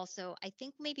time, but also I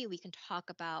think maybe we can talk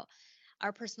about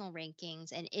our personal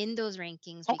rankings, and in those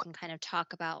rankings we Okay. can kind of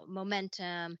talk about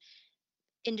momentum,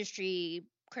 industry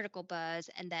Critical Buzz,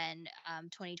 and then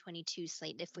 2022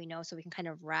 slate if we know, so we can kind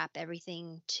of wrap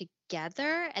everything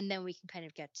together, and then we can kind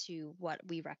of get to what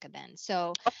we recommend.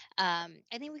 So I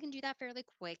think we can do that fairly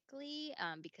quickly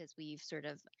because we've sort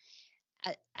of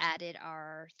added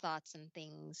our thoughts and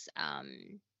things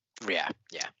Yeah.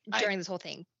 during this whole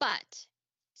thing. But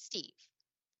Steve,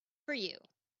 for you,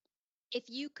 if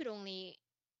you could only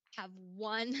have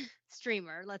one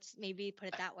streamer, let's maybe put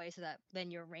it that way, so that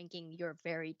then you're ranking your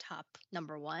very top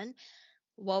number one,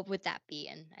 what would that be?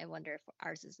 And I wonder if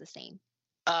ours is the same.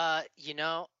 You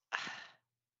know,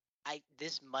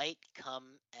 this might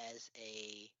come as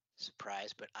a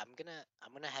surprise, but I'm gonna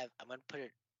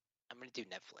do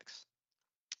Netflix.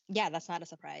 Yeah, that's not a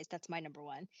surprise. That's my number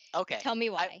one. Okay. Tell me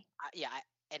why.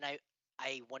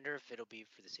 I wonder if it'll be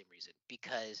for the same reason,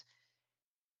 because,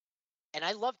 and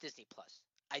I love Disney Plus.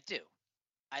 I do.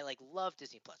 I love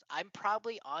Disney Plus. I'm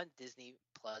probably on Disney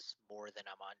Plus more than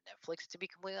I'm on Netflix, to be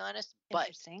completely honest. But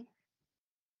Interesting.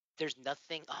 there's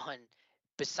nothing on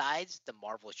besides the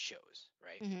Marvel shows,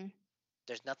 right? Mm-hmm.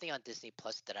 There's nothing on Disney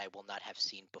Plus that I will not have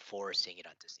seen before seeing it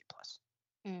on Disney Plus.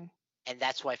 Mm. And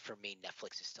that's why for me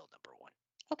Netflix is still number one.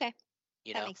 Okay.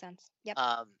 You that know? Makes sense. Yep.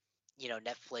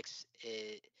 Netflix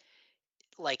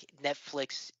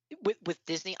Netflix with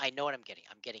Disney, I know what I'm getting.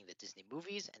 I'm getting the Disney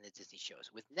movies and the Disney shows.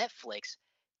 With Netflix,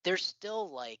 there's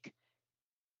still I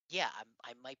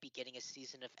might be getting a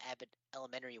season of Abbott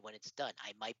Elementary when it's done.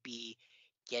 I might be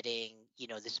getting,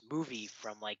 this movie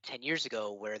from 10 years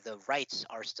ago where the rights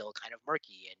are still kind of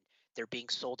murky and they're being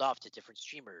sold off to different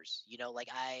streamers.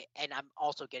 And I'm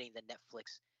also getting the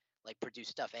Netflix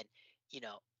produced stuff, and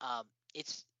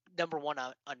it's number one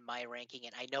on my ranking.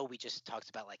 And I know we just talked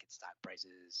about its stock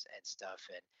prices and stuff,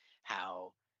 and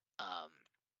how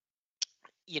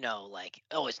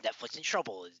oh, is Netflix in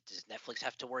trouble? Does Netflix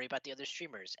have to worry about the other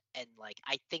streamers? And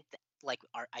I think that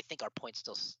I think our points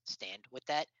still stand with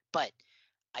that. But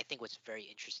I think what's very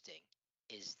interesting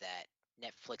is that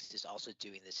Netflix is also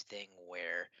doing this thing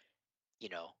where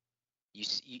you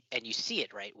see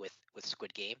it right with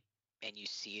Squid Game, and you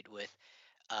see it with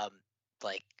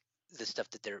like the stuff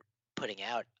that they're putting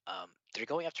out. They're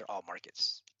going after all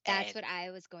markets. That's what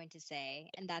I was going to say,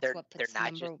 and that's what puts they're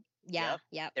not number. just, Yeah.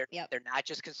 yep, Yep. they're not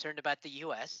just concerned about the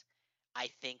U.S. I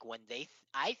think when they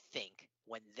think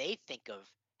of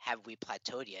have we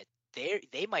plateaued yet,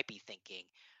 they might be thinking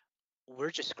we're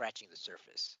just scratching the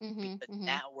surface, because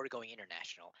now we're going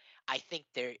international. I think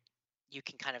you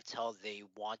can kind of tell they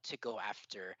want to go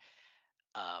after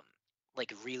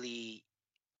really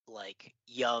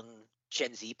young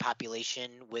Gen Z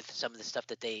population with some of the stuff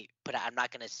that they put out. I'm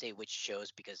not going to say which shows,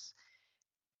 because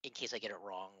in case I get it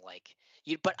wrong,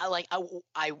 but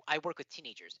I work with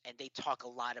teenagers, and they talk a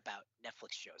lot about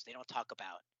Netflix shows. They don't talk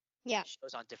about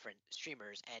shows on different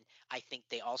streamers. And I think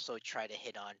they also try to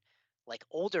hit on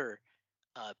older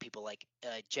people,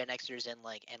 Gen Xers and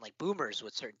boomers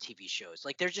with certain TV shows.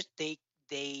 They're just they're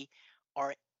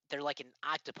like an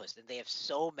octopus, and they have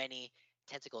so many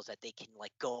tentacles that they can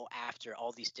go after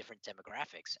all these different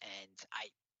demographics. And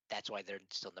that's why they're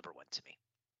still number one to me.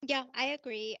 Yeah, I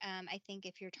agree. I think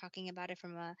if you're talking about it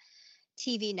from a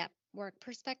TV network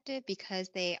perspective, because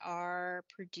they are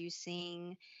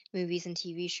producing movies and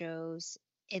TV shows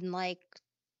in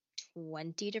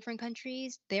 20 different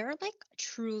countries, they're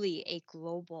truly a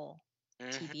global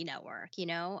TV network,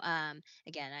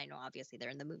 again, I know obviously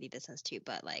they're in the movie business too,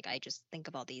 but I just think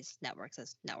of all these networks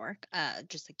as network,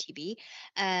 just like TV.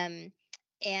 And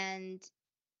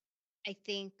I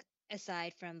think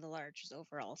aside from the largest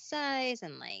overall size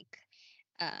and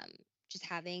just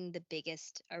having the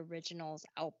biggest originals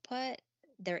output,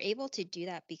 they're able to do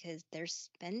that because they're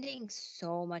spending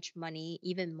so much money,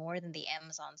 even more than the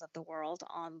Amazons of the world,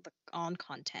 on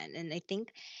content. And I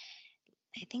think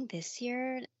this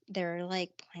year they're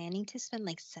planning to spend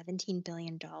 $17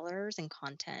 billion in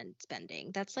content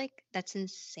spending. That's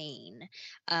insane.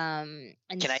 And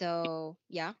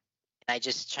yeah. Can I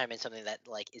just chime in something that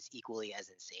is equally as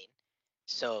insane?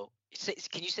 So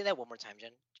can you say that one more time,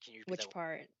 Jen? Can you repeat Which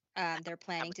part? They're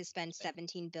planning to spend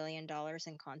 $17 billion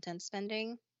in content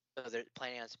spending. So they're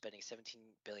planning on spending 17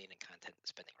 billion in content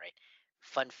spending, right?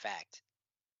 Fun fact: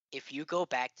 if you go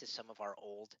back to some of our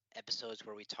old episodes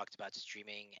where we talked about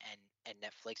streaming and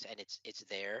Netflix, and it's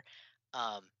there,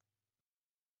 I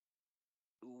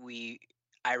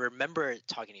remember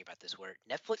talking to you about this, where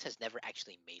Netflix has never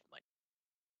actually made money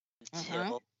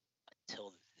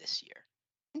until this year.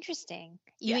 Interesting.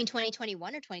 You mean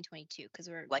 2021 or 2022? Because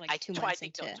we're 2 months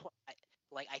into. I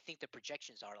think the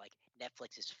projections are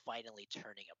Netflix is finally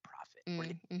turning a profit. Where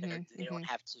they don't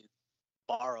have to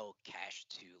borrow cash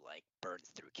to burn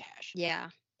through cash. Yeah.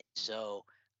 So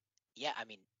yeah, I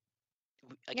mean,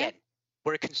 Yeah. again,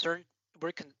 we're concerned.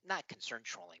 Not concerned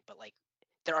trolling, but like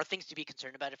there are things to be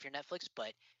concerned about if you're Netflix.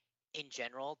 But in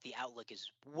general, the outlook is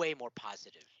way more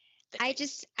positive than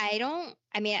negative.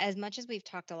 I mean, as much as we've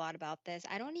talked a lot about this,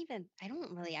 I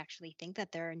don't really actually think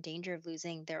that they're in danger of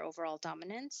losing their overall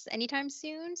dominance anytime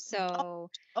soon. Oh, So,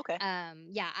 okay.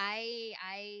 yeah,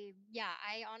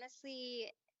 I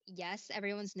honestly, yes,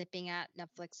 everyone's nipping at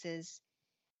Netflix's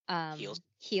Heels.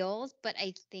 heels, but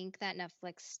I think that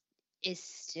Netflix is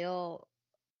still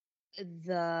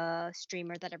the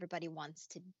streamer that everybody wants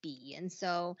to be. And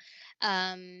so,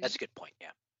 That's a good point.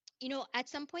 Yeah. at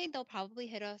some point they'll probably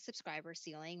hit a subscriber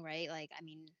ceiling, right? Like, I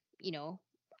mean, you know,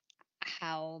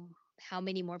 how how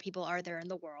many more people are there in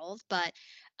the world? But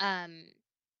um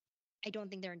I don't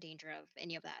think they're in danger of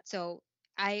any of that. So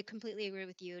I completely agree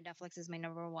with you. Netflix is my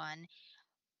number one.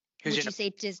 Who's your Would you number? say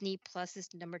Disney Plus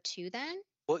is number two then?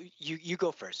 Well, you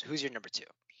go first. Who's your number two?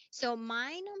 So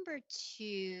my number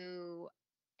two,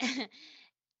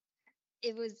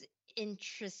 it was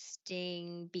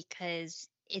interesting because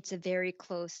it's a very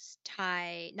close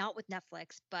tie, not with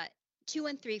Netflix, but two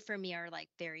and three for me are like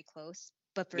very close,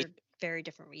 but Me. for very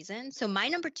different reasons. So my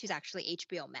number two is actually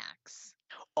HBO Max.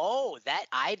 Oh, that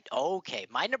I okay.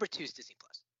 My number two is Disney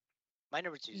Plus. My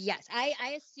number two is Yes, Disney Plus. I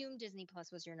assume Disney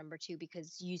Plus was your number two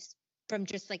because from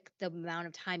just like the amount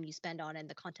of time you spend on it and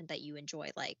the content that you enjoy,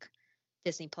 like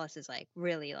Disney Plus is like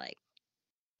really like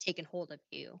taking hold of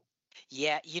you.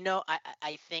 Yeah,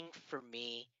 I think for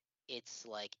me, it's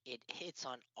like it hits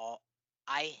on all.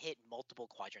 I hit multiple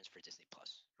quadrants for Disney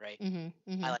Plus, right? Mhm.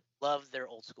 I Mhm. like love their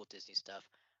old school Disney stuff.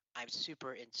 I'm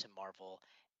super into Marvel,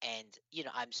 and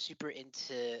I'm super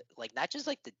into like not just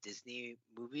like the Disney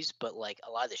movies, but like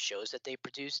a lot of the shows that they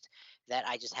produced. That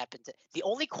I just happen to. The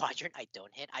only quadrant I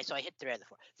don't hit, I hit 3 out of the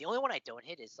 4. The only one I don't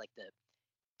hit is like the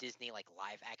Disney like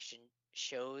live action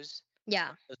shows. Yeah.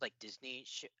 Those like Disney.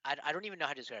 I don't even know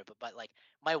how to describe it, but like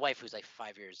my wife, who's like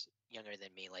 5 years younger than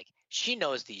me, like she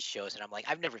knows these shows, and I'm like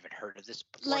I've never even heard of this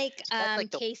before. Like So that's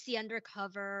like the Casey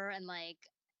Undercover and like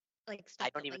I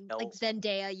stuff don't that even like know.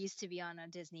 Zendaya used to be on a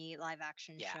Disney live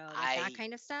action Yeah, show, like that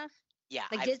kind of stuff.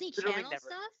 Like I've Disney literally Channel never.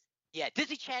 stuff. Yeah,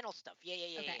 Disney Channel stuff.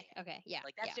 Yeah. Okay. Okay. Yeah.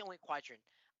 Like that's Yeah. the only quadrant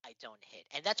I don't hit,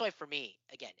 and that's why for me,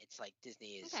 again, it's like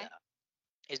Disney Okay.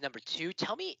 is number two.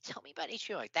 Tell me about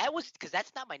HBO. Like that was because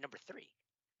that's not my number three.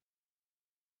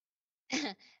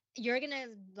 You're gonna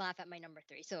laugh at my number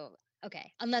three. So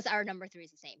okay, unless our number three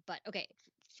is the same. But okay,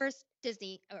 first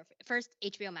Disney or first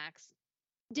HBO Max.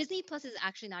 Disney Plus is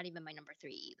actually not even my number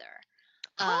three either.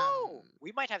 Oh,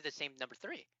 we might have the same number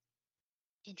three.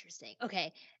 Interesting.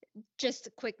 Okay, just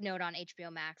a quick note on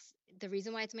HBO Max. The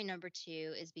reason why it's my number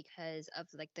two is because of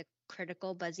like the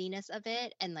critical buzziness of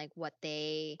it and like what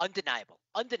they Undeniable.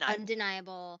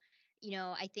 undeniable.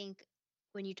 I think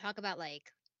when you talk about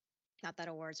like not that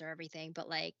awards are everything, but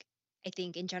like I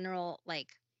think in general, like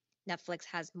Netflix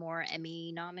has more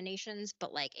Emmy nominations,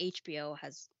 but like HBO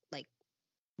has like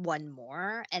one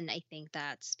more. And I think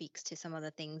that speaks to some of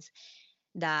the things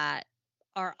that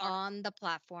are on the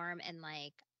platform. And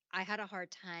like I had a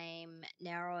hard time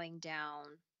narrowing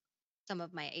down some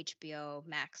of my HBO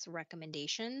Max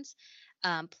recommendations.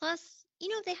 Plus,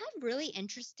 they have really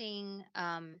interesting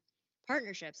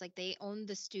partnerships. Like they own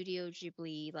the Studio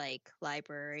Ghibli like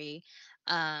library.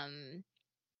 Um,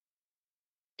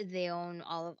 they own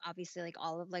all of obviously like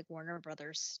all of like Warner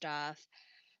Brothers stuff.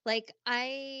 Like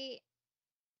I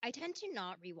tend to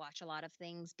not rewatch a lot of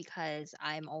things because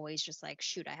I'm always just like,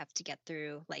 shoot, I have to get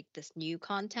through like this new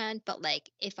content. But like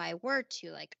if I were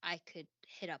to, like I could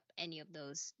hit up any of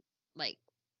those like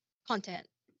content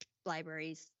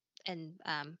libraries and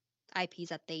IPs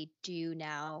that they do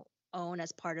now own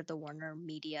as part of the Warner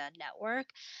Media Network.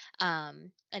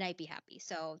 And I'd be happy.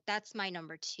 So that's my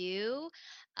number two.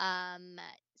 Um,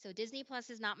 so Disney Plus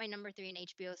is not my number three, and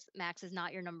HBO Max is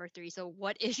not your number three. So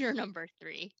what is your number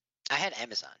three? I had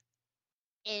Amazon.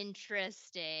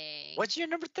 Interesting. What's your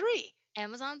number three?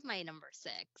 Amazon's my number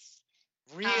six.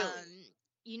 Really? Um,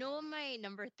 you know what my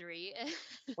number three is?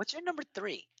 What's your number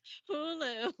three?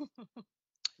 Hulu.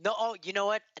 No, oh, you know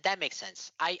what? That makes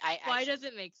sense. I Why actually does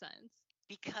it make sense?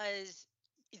 because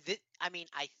I mean,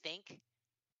 I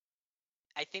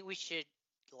think we should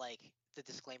like the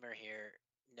disclaimer here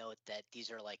note that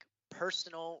these are like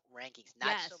personal rankings,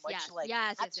 not so Yes, much yes, like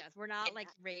yes, not yes, so, yes. We're not and like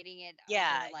rating it over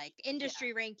yeah, like yeah,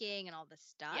 industry ranking and all this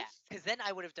yeah. stuff. Because then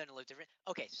I would have done a little different.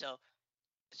 Okay, so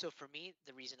for me,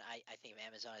 the reason I think of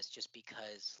Amazon is just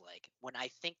because like when I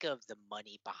think of the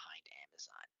money behind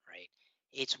Amazon, right?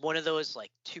 It's one of those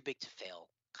like too big to fail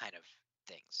kind of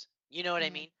things. You know what I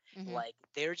Hmm. mean? Hmm. Like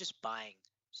they're just buying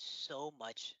so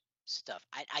much stuff.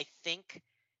 I think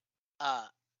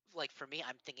like for me, I'm thinking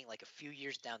like a few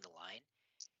years down the line,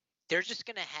 they're just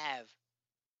gonna have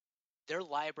their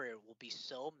library will be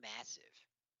so massive,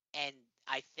 and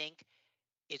I think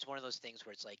it's one of those things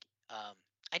where it's like,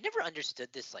 I never understood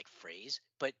this like phrase,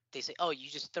 but they say, oh, you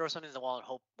just throw something in the wall and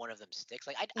hope one of them sticks.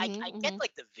 Like I get Mhm.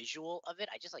 like the visual of it.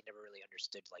 I just like never really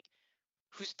understood like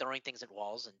who's throwing things at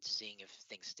walls and seeing if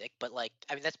things stick. But like,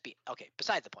 I mean, okay.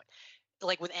 Beside the point.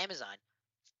 Like with Amazon,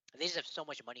 they just have so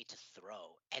much money to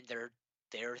throw, and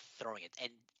they're throwing it.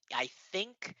 And I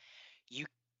think you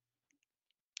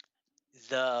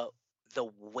the the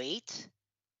weight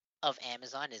of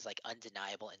Amazon is like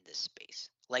undeniable in this space.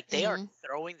 Like they are Mhm.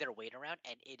 throwing their weight around,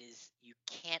 and it is you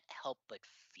can't help but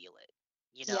feel it.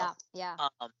 You know, Yeah. Yeah.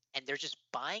 and they're just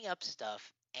buying up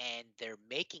stuff and they're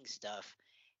making stuff,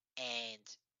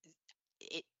 and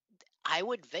it. I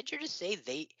would venture to say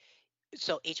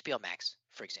so HBO Max,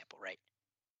 for example, right?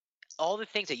 All the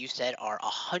things that you said are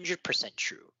 100%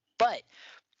 true, but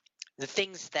the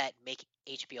things that make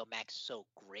HBO Max so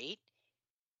great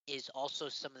is also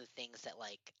some of the things that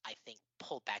like I think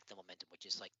pull back the momentum, which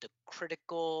is like the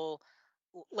critical,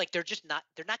 like they're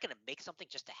not going to make something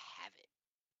just to have it.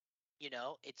 You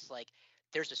know, it's like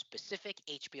there's a specific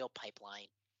HBO pipeline,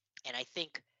 and I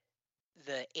think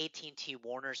the AT&T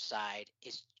Warner side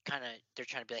is kind of they're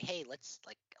trying to be like, hey, let's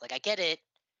like I get it,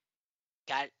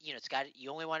 it's got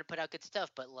you only want to put out good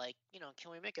stuff, but like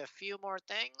can we make a few more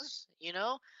things?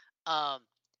 Um,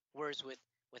 whereas with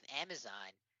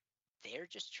Amazon, they're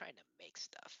just trying to make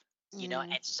stuff,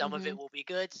 Mhm. and some of it Mhm. will be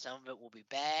good, some of it will be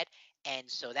bad. And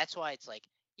so that's why it's like,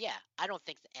 yeah, I don't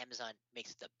think that Amazon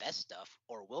makes the best stuff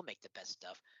or will make the best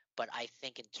stuff, but I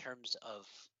think in terms of,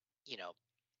 you know,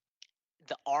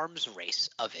 the arms race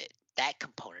of it, that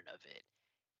component of it,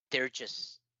 they're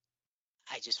just,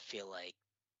 I just feel like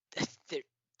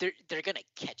they're they're gonna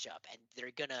catch up, and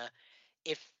they're gonna,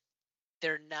 if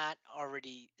they're not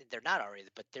already,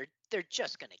 but they're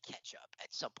just going to catch up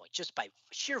at some point just by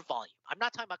sheer volume. I'm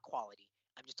not talking about quality,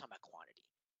 I'm just talking about quantity.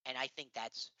 And I think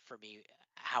that's for me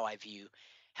how I view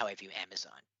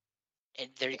Amazon, and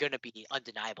they're going to be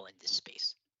undeniable in this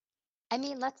space. I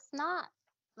mean, let's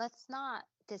not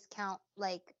discount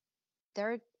like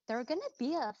they're they're gonna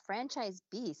be a franchise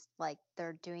beast. Like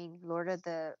they're doing Lord of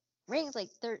the Rings. Like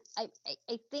they're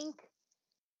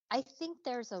I think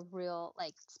there's a real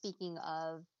like speaking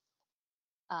of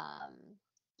um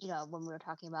when we were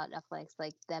talking about Netflix,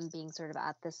 like them being sort of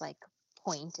at this like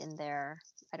point in their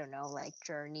I don't know like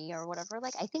journey or whatever.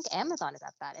 Like I think Amazon is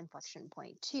at that inflection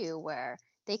point too, where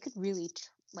they could really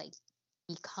like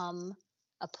become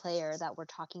a player that we're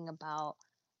talking about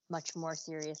much more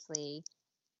seriously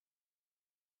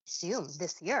soon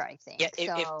this year, I Yeah, think.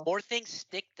 if So more things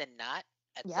stick than not,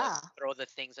 at the yeah, throw the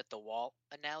things at the wall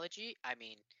analogy, I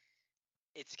mean,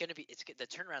 the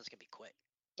turnaround's going to be quick.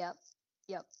 yep,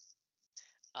 yep.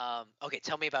 Okay,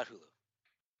 tell me about Hulu.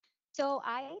 So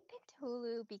I picked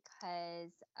Hulu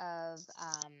because of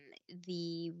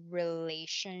the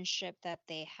relationship that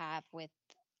they have with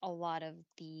a lot of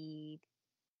the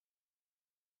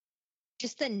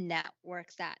just the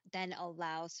networks that then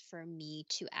allows for me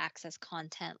to access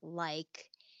content like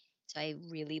so I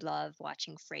really love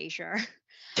watching Frasier.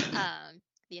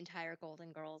 The entire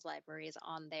Golden Girls library is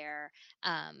on there.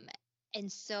 Um,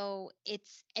 and so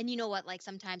it's and you know what, like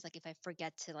sometimes like if I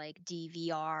forget to like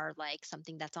DVR like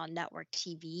something that's on network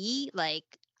TV,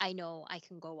 like I know I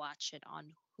can go watch it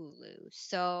on Hulu.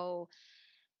 So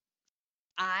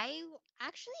I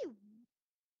actually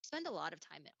spend a lot of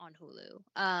time on Hulu.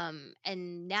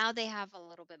 And now they have a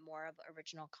little bit more of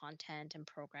original content and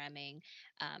programming.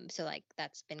 So like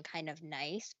that's been kind of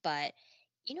nice, but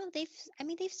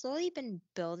they've slowly been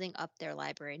building up their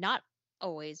library. Not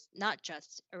always, not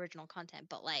just original content,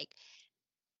 but like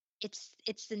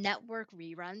it's the network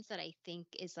reruns that I think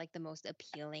is like the most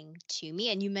appealing to me.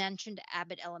 And you mentioned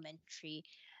Abbott Elementary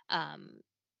um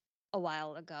a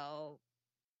while ago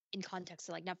in context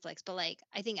to like Netflix, but like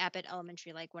I think Abbott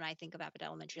Elementary, like when I think of Abbott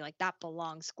Elementary, like that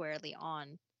belongs squarely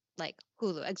on like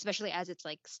Hulu, especially as it's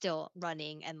like still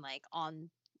running and like on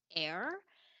air.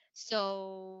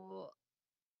 So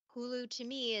Hulu to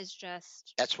me is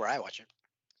just That's where I watch it.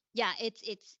 yeah,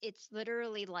 it's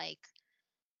literally like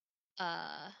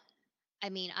uh I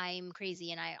mean, I'm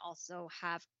crazy and I also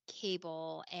have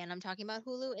cable and I'm talking about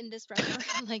Hulu in this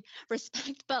like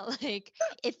respect, but like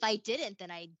if I didn't,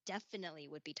 then I definitely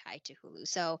would be tied to Hulu.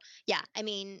 So yeah, I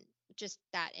mean, just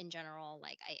that in general,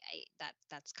 like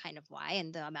that's kind of why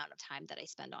and the amount of time that I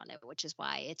spend on it, which is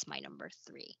why it's my number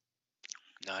three.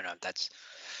 No,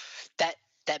 that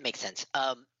that makes sense.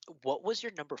 What was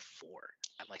your number four?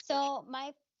 I'm like, So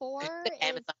my you four said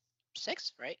is Amazon.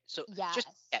 6, right? So just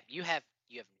Yes. yeah, you have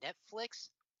Netflix,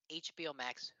 HBO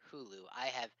Max, Hulu. I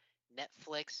have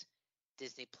Netflix,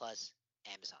 Disney Plus,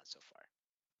 Amazon so far.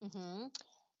 Mm-hmm.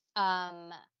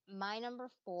 My number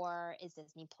 4 is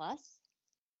Disney Plus,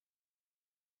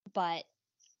 but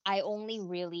I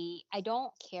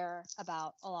don't care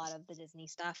about a lot of the Disney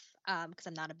stuff because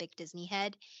I'm not a big Disney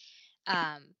head.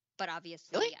 But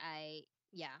obviously Really?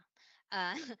 yeah.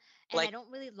 Uh, and I Like, don't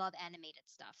really love animated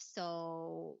stuff.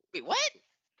 So wait, what?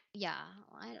 yeah,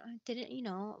 I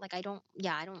didn't, like I don't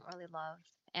really love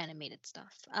animated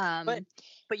stuff.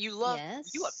 But you love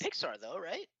Yes. Pixar though,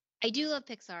 right? I do love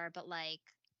Pixar, but like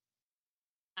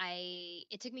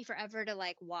it took me forever to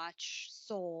like watch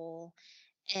Soul,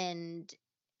 and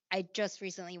I just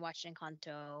recently watched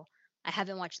Encanto. I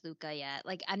haven't watched Luca yet.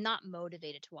 Like I'm not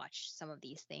motivated to watch some of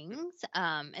these Hmm. things.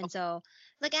 And so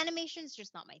like animation is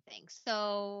just not my thing.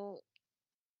 So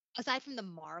aside from the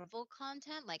Marvel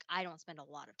content, like I don't spend a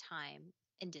lot of time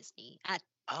in Disney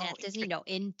Oh, at Disney, no,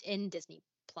 in Disney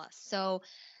Plus. So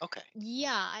okay.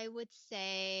 yeah, I would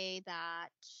say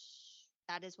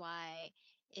that is why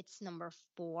it's number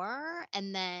 4,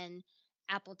 and then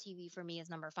Apple TV for me is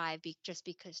number 5 just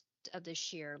because of the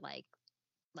sheer like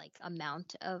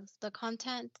amount of the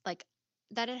content like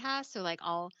that it has. So like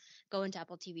I'll go into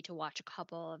Apple TV to watch a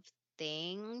couple of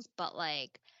things, but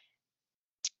like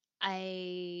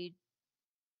I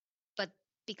but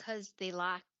because they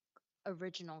lack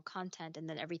original content and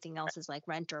then everything else is like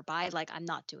rent or buy, like I'm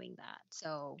not doing that.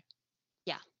 So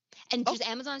yeah. And Oh, just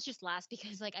Amazon's just last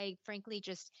because like I frankly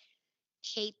just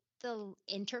hate the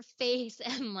interface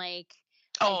and like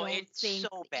I oh, don't it's think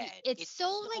so bad. it's It's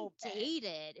so like so bad.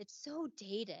 dated. It's so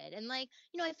dated. And like,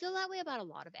 I feel that way about a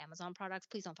lot of Amazon products.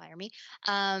 Please don't fire me.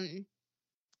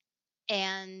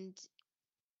 And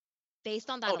based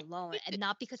on that Oh, alone, we and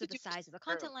not because need of to the do size of the disclaimer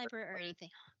content where library you or work. anything.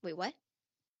 Wait, what?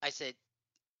 I said,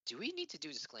 do we need to do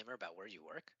a disclaimer about where you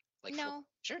work? Like full No,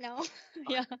 sure? no.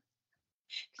 Okay. Yeah,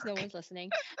 because no Okay. one's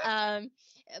listening. Um,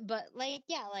 but like,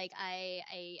 yeah, like I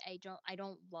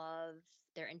don't love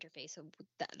their interface, so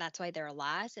that's why they're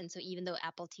last. And so even though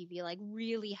Apple TV like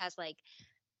really has like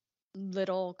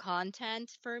little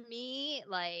content for me,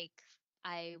 like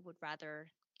I would rather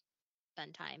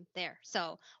spend time there.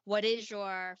 So what is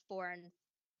your 4 and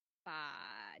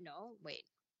 5? No, wait.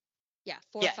 Yeah,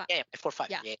 four, Yeah, five. yeah, yeah, 4, 5.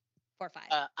 Yeah, Yeah. 4,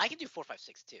 5. I can do 4, 5,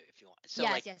 6 too if you want. So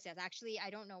Yes, like, yes, yes. Actually, I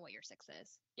don't know what your 6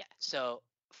 is. yeah. So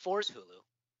 4 is Hulu.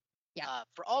 Yeah.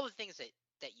 For all the things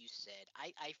that you said,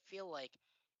 I feel like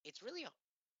it's really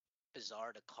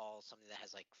bizarre to call something that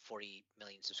has like 40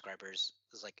 million subscribers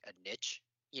as like a niche,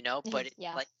 but it's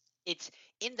Yeah. like it's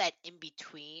in that in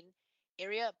between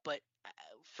area. But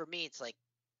for me, it's like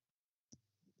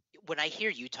when I hear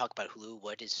you talk about Hulu,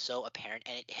 what is so apparent,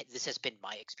 and this has been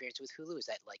my experience with Hulu, is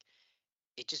that like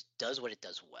it just does what it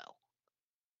does well.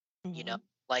 You know,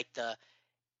 Hmm. like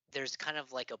there's kind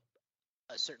of like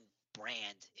a certain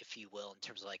brand, if you will, in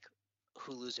terms of like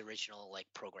Hulu's original like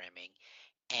programming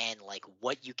and like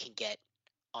what you can get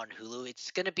on Hulu.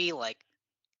 It's gonna be like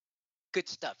good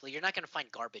stuff. Like you're not gonna find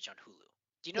garbage on Hulu.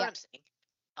 Do you know what Yeah. I'm saying?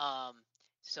 Um,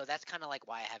 so that's kind of like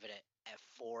why I have it at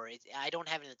 4. I don't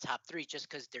have it in the top 3 just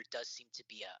because there does seem to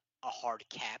be a hard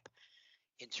cap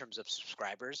in terms of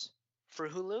subscribers for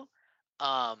Hulu.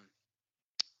 Um,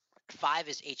 5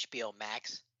 is HBO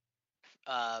Max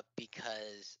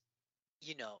because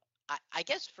you know I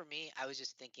guess for me I was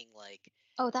just thinking like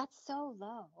Oh, that's so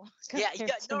low yeah,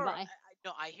 compared to mine.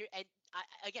 no, I hear, and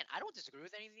again, I don't disagree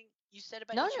with anything you said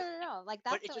about No, no, HBO, no, no. Like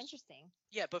but that's it so just, interesting.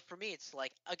 yeah, but for me, it's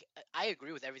like I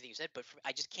agree with everything you said, but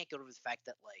I just can't get over the fact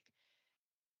that like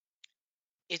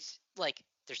it's like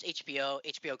there's HBO,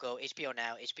 HBO Go, HBO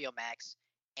Now, HBO Max,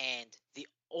 and the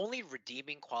only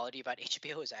redeeming quality about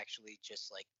HBO is actually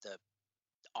just like the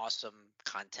awesome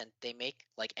content they make.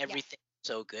 Like Yes. everything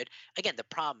so good. Again, the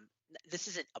problem, this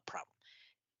isn't a problem,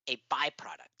 a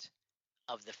byproduct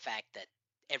of the fact that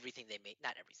everything they make,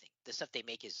 not everything, the stuff they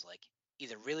make is like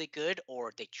either really good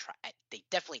or they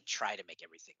definitely try to make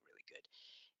everything really good,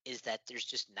 is that there's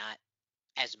just not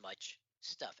as much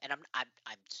stuff. And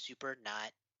I'm super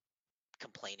not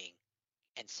complaining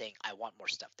and saying I want more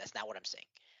stuff. That's not what I'm saying.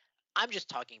 I'm just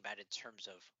talking about in terms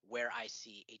of where I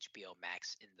see HBO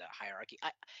Max in the hierarchy.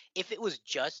 If it was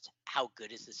just how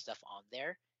good is this stuff on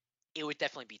there, it would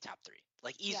definitely be top 3,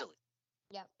 like Yeah. easily.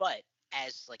 Yeah. But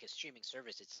as like a streaming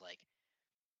service, it's like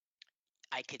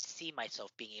I could see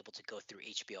myself being able to go through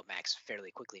HBO Max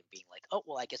fairly quickly and being like, oh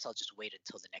well, I guess I'll just wait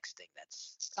until the next thing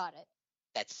Got it.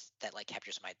 that like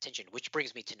captures my attention. Which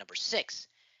brings me to number 6,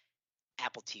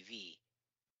 Apple TV,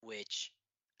 which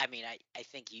I mean I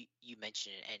think you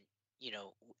mentioned it, and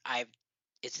I've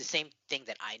it's the same thing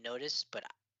that I noticed, but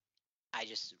I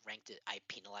just ranked it. I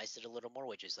penalized it a little more,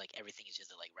 which is like everything is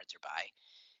either like rent or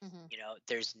buy. Mm-hmm.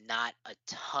 There's not a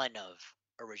ton of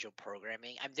original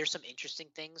programming. I mean, there's some interesting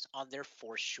things on there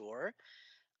for sure,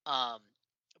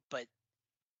 but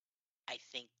I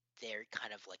think they're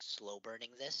kind of like slow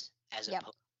burning this as Yep.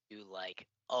 opposed to like,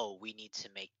 oh, we need to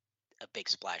make a big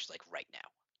splash like right now.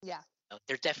 Yeah.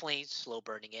 They're definitely slow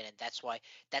burning it, and that's why.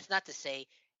 That's not to say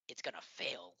it's gonna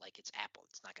fail like it's Apple.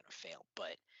 It's not gonna fail,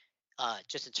 but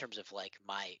just in terms of like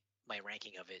my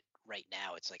ranking of it right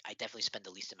now, it's like I definitely spend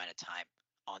the least amount of time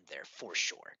on there for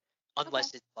sure. Okay.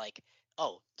 Unless it's like,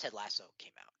 oh, Ted Lasso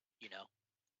came out, you know.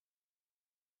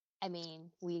 I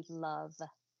mean, we love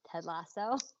Ted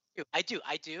Lasso. I do,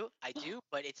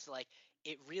 but it's like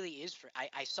it really is for.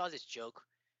 I saw this joke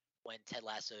when Ted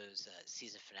Lasso's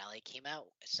season finale came out.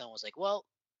 Someone was like, "Well,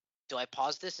 do I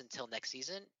pause this until next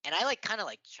season?" And I like kind of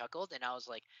like chuckled, and I was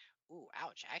like, "Ooh,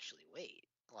 ouch! Actually, wait.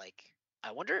 Like,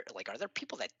 I wonder, like, are there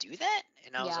people that do that?"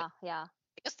 And I was like, Yeah.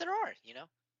 "I guess there are." You know?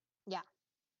 Yeah.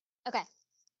 Okay.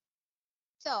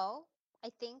 So I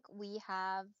think we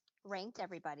have ranked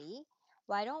everybody.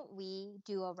 Why don't we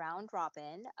do a round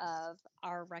robin of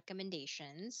our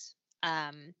recommendations?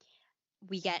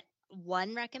 We get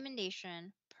one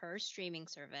recommendation per streaming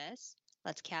service.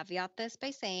 Let's caveat this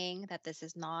by saying that this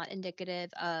is not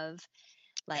indicative of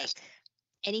like Yes.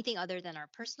 anything other than our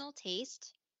personal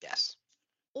taste, Yes.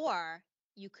 or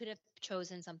you could have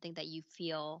chosen something that you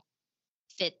feel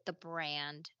fit the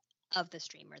brand of the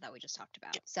streamer that we just talked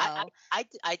about. Yeah. So,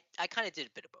 I kind of did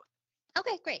a bit of both.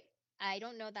 okay, great. I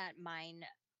don't know that mine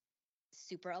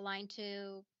super aligned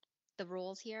to the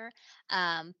rules here,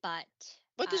 but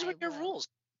But these I were your will. rules.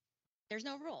 There's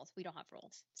no rules. We don't have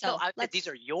rules. No, So I said these let's.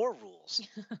 are your rules.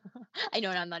 I know,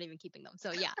 and I'm not even keeping them.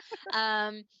 So yeah.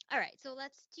 All right. So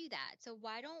let's do that. So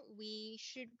why don't we?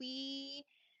 Should we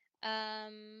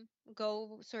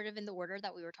go sort of in the order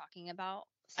that we were talking about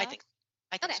I stuff? think.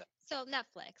 I think Okay. so. So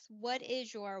Netflix. What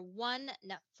is your one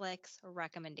Netflix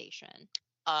recommendation?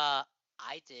 Uh,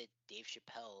 I did Dave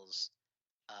Chappelle's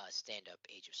stand-up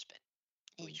Age of Spin,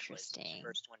 which was his Interesting.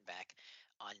 first one back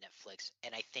on Netflix,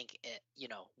 and I think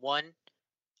one.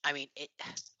 I mean,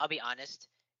 I'll be honest.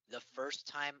 The first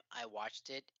time I watched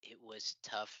it, it was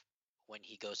tough when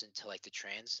he goes into like the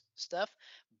trans stuff,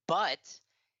 but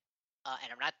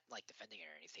and I'm not like defending it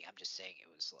or anything. I'm just saying it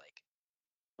was like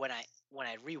when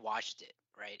I rewatched it,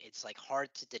 right? It's like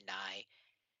hard to deny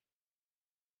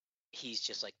he's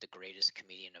just like the greatest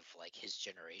comedian of like his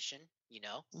generation, you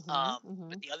know. Mm-hmm.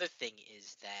 But Mm-hmm. the other thing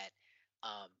is that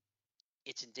um,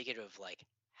 it's indicative of like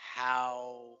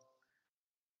how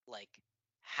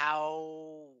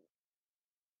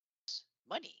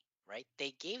money, right?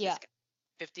 They gave this Yeah. guy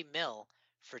 50 mil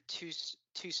for two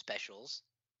specials,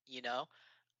 you know,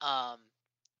 um,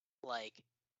 like,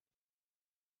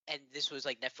 and this was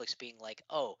like Netflix being like,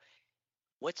 oh,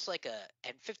 what's like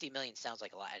and 50 million sounds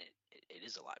like a lot, and it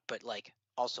is a lot, but like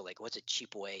also like what's a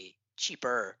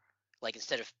cheaper, like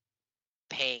instead of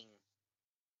paying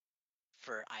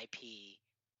for IP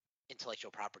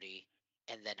intellectual property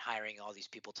and then hiring all these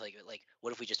people to like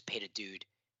what if we just paid a dude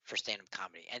for stand-up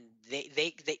comedy? And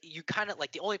they you kind of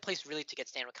like the only place really to get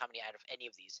stand-up comedy out of any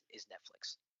of these is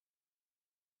Netflix.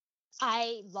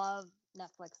 I love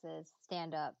Netflix's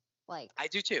stand up, like, I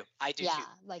do too. yeah,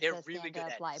 like They're the really stand good up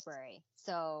at it. library.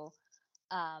 So,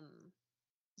 um,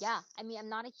 yeah, I mean, I'm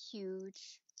not a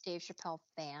huge Dave Chappelle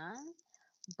fan,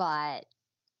 but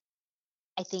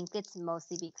I think it's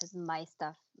mostly because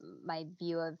my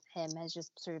view of him has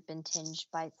just sort of been tinged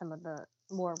by some of the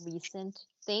more recent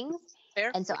things.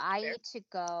 Fair, And so which is I fair. need to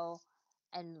go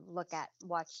and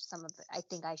watch some of I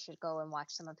think I should go and watch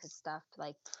some of his stuff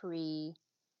like pre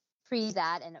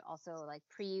that, and also like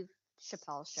pre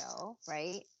Chappelle show,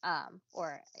 right?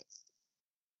 Or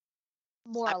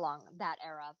more I, along that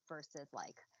era versus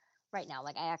like right now.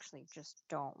 Like I actually just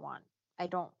I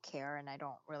don't care, and I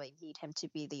don't really need him to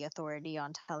be the authority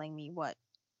on telling me what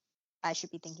I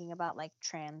should be thinking about like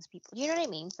trans people. You know what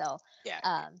I mean? So, yeah.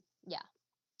 yeah.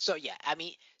 So yeah, I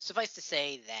mean, suffice to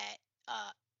say that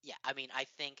yeah, I mean, I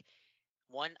think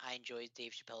one, I enjoy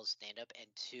Dave Chappelle's stand up, and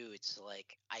two, it's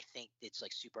like I think it's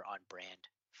like super on brand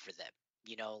for them.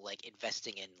 Like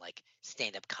investing in like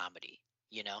stand up comedy,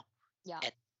 you know? Yeah.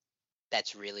 And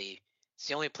that's really it's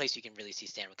the only place you can really see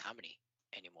stand up comedy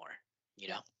anymore, you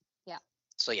Yeah. know? Yeah.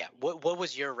 So yeah, what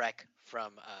was your rec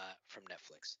from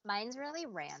Netflix? Mine's really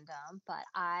random, but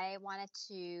I wanted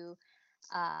to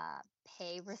uh,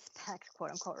 pay respect,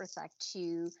 quote unquote respect,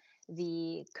 to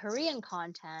the Korean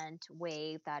content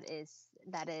wave that is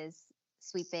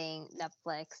sweeping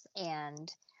Netflix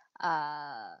and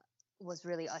uh, was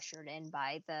really ushered in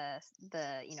by the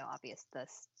obvious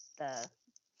the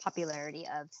popularity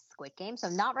of Squid Game. So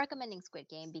I'm not recommending Squid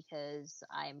Game because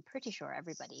I'm pretty sure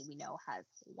everybody we know has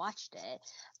watched it.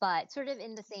 But sort of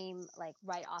in the same, like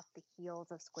right off the heels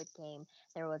of Squid Game,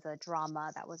 there was a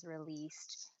drama that was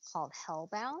released called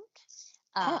Hellbound.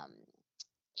 Oh,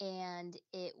 And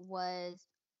it was,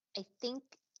 I think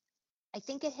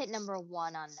it hit number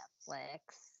one on Netflix.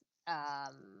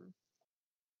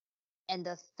 And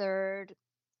the third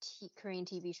Korean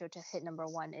TV show to hit number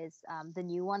one is the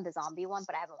new one, the zombie one,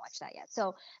 but I haven't watched that yet.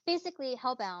 So basically,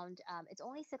 Hellbound, it's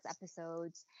only 6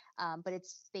 episodes, but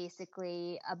it's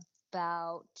basically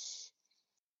about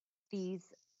these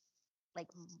like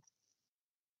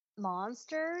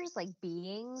monsters, like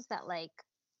beings that like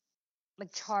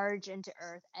charge into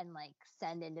Earth and like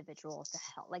send individuals to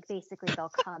hell. Like basically they'll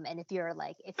come, and if you're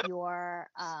like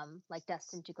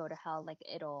destined to go to hell, like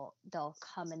they'll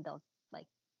come and they'll like,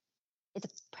 it's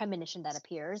a premonition that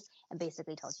appears and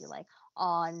basically tells you like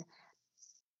on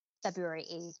February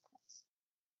 8th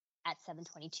at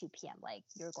 7:22 p.m. like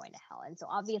you're going to hell. And so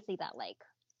obviously that like,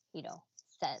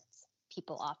 sets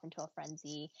people off into a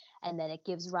frenzy, and then it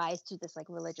gives rise to this like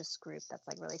religious group that's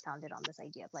like really founded on this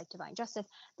idea of like divine justice.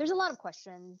 There's a lot of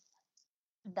questions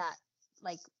that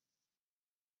like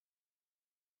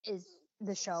is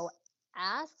the show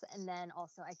asks, and then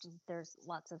also I think there's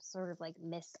lots of sort of like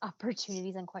missed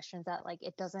opportunities and questions that like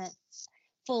it doesn't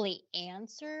fully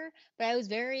answer. But I was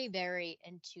very, very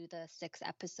into the 6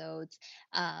 episodes.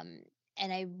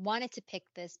 And I wanted to pick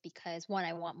this because one,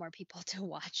 I want more people to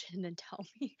watch and then tell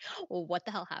me, well, what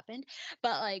the hell happened.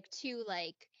 But like two,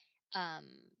 like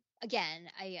again,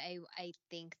 I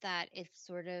think that it's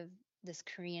sort of this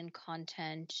Korean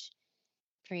content,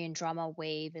 Korean drama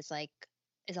wave is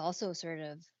also sort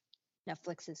of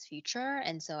Netflix's future.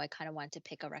 And so I kind of wanted to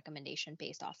pick a recommendation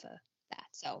based off of that.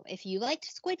 So if you liked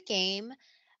Squid Game,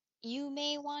 you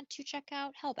may want to check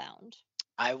out Hellbound.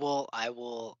 I will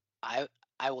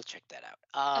check that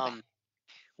out. Okay.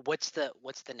 What's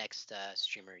the next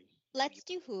streamer? Let's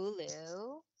do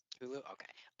Hulu. Hulu?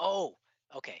 Okay. Oh,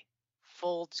 okay.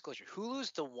 Full disclosure,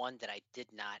 Hulu's the one that I did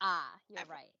not You're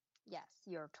ever. right. Yes,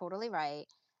 you're totally right.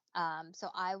 So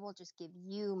I will just give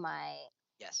you my.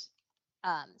 Yes.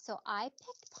 So I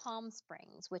picked Palm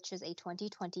Springs, which is a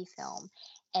 2020 film,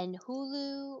 and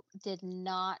Hulu did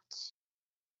not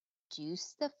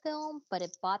produce the film, but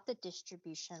it bought the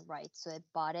distribution rights. So it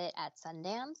bought it at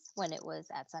Sundance when it was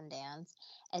at Sundance,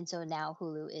 and so now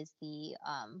Hulu is the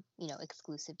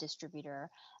exclusive distributor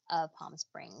of Palm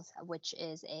Springs, which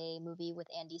is a movie with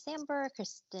Andy Samberg,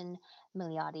 Kristen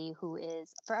Milioti, who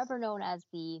is forever known as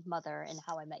the mother in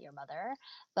How I Met Your Mother.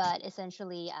 But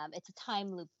essentially, it's a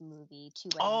time loop movie to,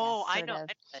 I Oh, guess, I sort know. of, I know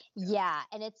that show. yeah,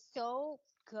 and it's so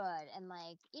good. And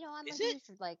like, I'm a Is it?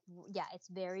 huge like, yeah, it's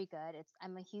very good.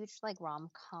 I'm a huge like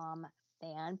rom-com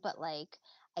fan, but like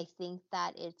I think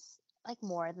that it's like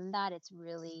more than that. It's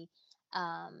really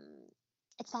um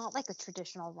it's not like a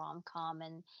traditional rom-com,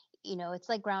 and it's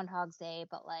like Groundhog's Day,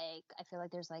 but like I feel like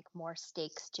there's like more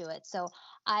stakes to it. So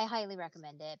I highly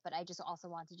recommend it, but I just also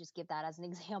want to just give that as an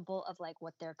example of like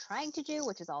what they're trying to do,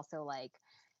 which is also like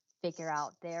figure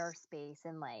out their space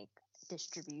in like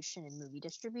distribution and movie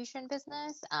distribution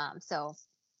business. So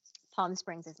Palm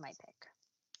Springs is my pick.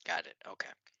 Got it. Okay.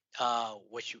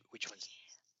 Which one's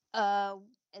Uh,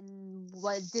 and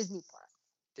what Disney Plus?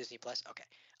 Disney Plus? Okay.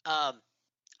 Um,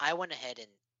 I went ahead and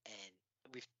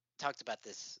we've talked about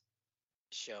this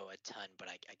show a ton, but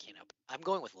I can't help. I'm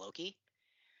going with Loki.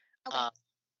 Okay. Um,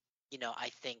 I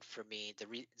think for me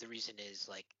the reason is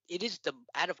like it is the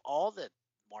out of all the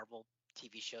Marvel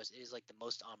TV shows, it is like the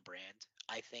most on brand,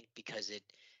 I think, because it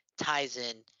ties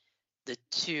in the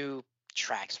two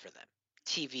tracks for them,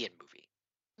 TV and movie.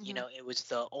 Mm-hmm. It was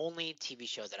the only TV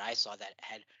show that I saw that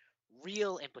had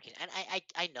real implication. And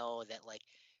I know that like,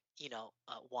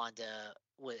 Wanda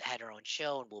had her own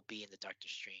show and will be in the Doctor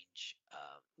Strange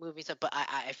movie stuff, but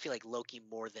I feel like Loki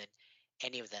more than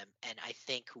any of them, and I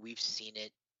think we've seen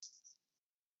it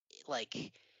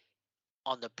like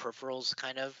on the peripherals,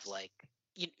 kind of like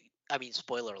you. I mean,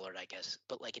 spoiler alert, I guess,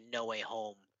 but like in No Way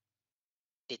Home,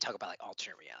 they talk about like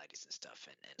alternate realities and stuff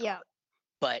and all Yeah. that.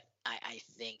 But I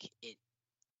think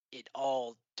it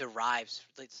all derives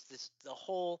like this the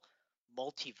whole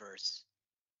multiverse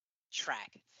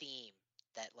track theme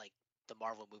that like the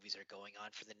Marvel movies are going on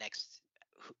for the next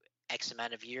X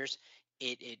amount of years.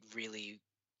 It really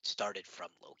started from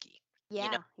Loki. I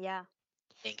Yeah. Yeah.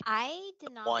 think I did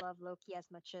the not one love Loki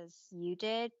as much as you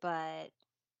did, but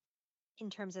in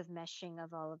terms of meshing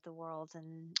of all of the worlds,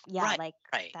 and yeah, right like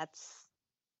right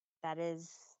that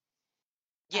is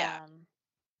yeah um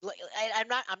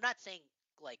I'm not saying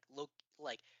like Loki,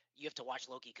 like you have to watch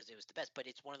Loki because it was the best, but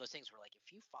it's one of those things where like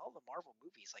if you follow the Marvel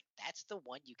movies, like that's the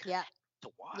one you kind of Yeah, have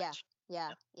to yeah, watch. You yeah,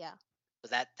 know? yeah. So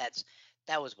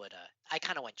that was what I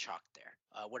kind of went chalk there.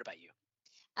 What about you?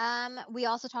 We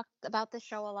also talked about the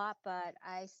show a lot, but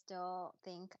I still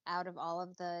think out of all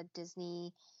of the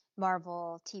Disney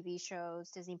Marvel TV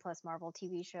shows, Disney Plus Marvel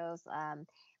TV shows,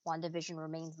 WandaVision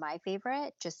remains my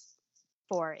favorite, just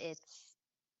for its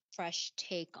fresh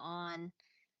take on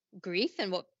grief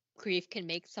and what grief can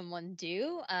make someone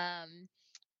do.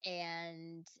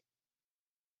 And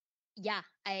yeah,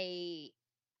 I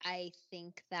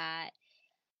think that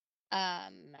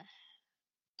um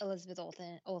Elizabeth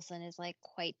Olsen is like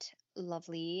quite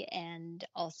lovely, and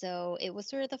also it was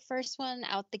sort of the first one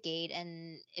out the gate,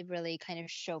 and it really kind of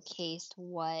showcased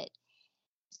what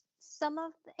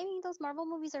I mean, those Marvel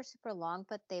movies are super long,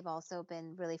 but they've also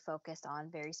been really focused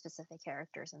on very specific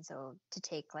characters, and so to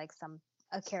take like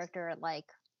a character like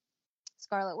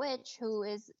Scarlet Witch, who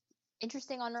is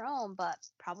interesting on her own, but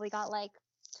probably got like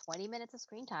 20 minutes of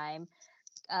screen time,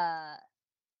 uh,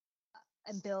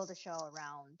 and build a show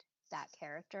around that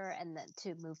character, and then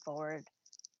to move forward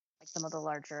like some of the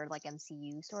larger like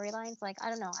MCU storylines. Like I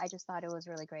don't know, I just thought it was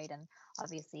really great, and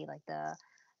obviously like the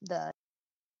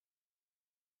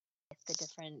the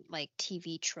different like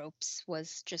TV tropes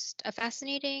was just a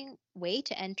fascinating way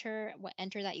to enter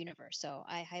that universe. So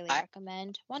I highly I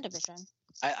recommend WandaVision.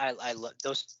 I love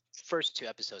those first two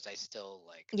episodes. I still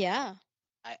like. Yeah.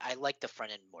 I like the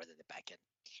front end more than the back end,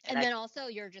 and And I then also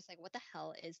you're just like, what the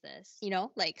hell is this? You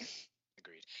know, like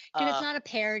agreed. because it's not a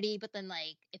parody, but then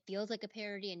like it feels like a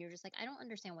parody, and you're just like, I don't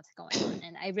understand what's going on.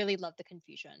 And I really love the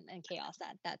confusion and chaos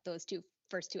that those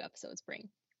first two episodes bring.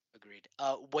 Agreed.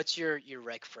 What's your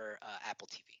rec for Apple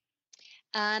TV?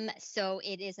 So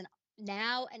it is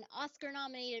now an Oscar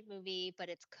nominated movie, but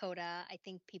it's Coda. I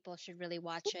think people should really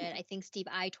watch it. I think Steve,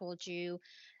 I told you,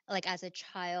 like as a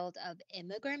child of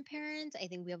immigrant parents, I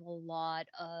think we have a lot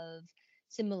of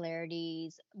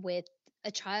similarities with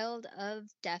a child of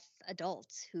deaf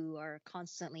adults who are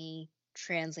constantly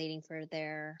translating for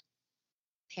their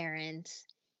parents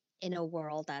in a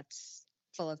world that's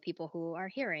full of people who are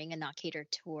hearing and not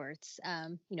catered towards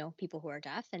people who are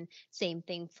deaf. And same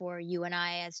thing for you and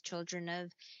I as children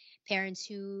of parents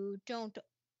who don't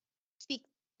speak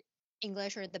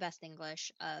English or the best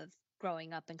English, of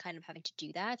growing up and kind of having to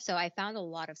do that. So I found a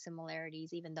lot of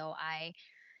similarities, even though I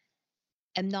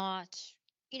am not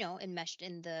enmeshed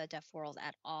in the deaf world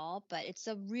at all. But it's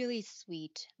a really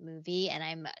sweet movie, and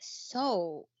I'm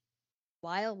so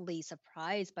wildly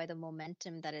surprised by the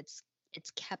momentum that it's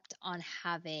kept on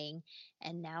having,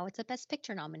 and now it's a Best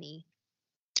Picture nominee.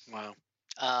 Wow.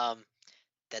 Um,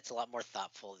 that's a lot more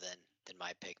thoughtful than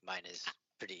my pick. Mine is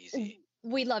pretty easy.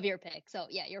 We love your pick, so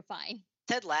yeah, you're fine.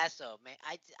 Ted Lasso, man.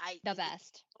 The It's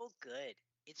best. so good.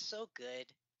 It's so good.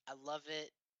 I love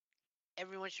it.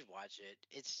 Everyone should watch it.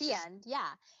 It's The just end,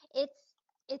 yeah.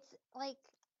 It's like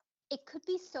it could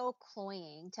be so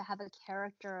cloying to have a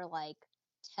character like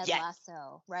Ted yes,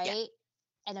 Lasso, yeah, right?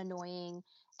 And annoying,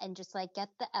 and just like get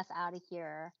the F out of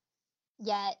here.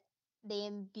 Yet they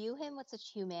imbue him with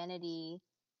such humanity,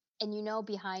 and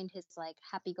behind his like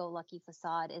happy-go-lucky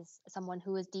facade is someone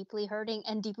who is deeply hurting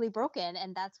and deeply broken,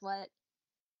 and that's what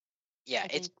yeah. I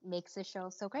think makes the show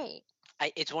so great.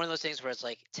 It's one of those things where it's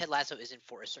like Ted Lasso isn't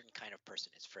for a certain kind of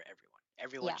person. It's for everyone.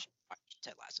 Everyone Yeah, should watch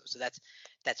Ted Lasso. So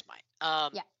that's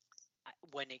mine. yeah,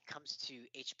 When it comes to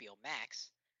HBO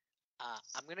Max,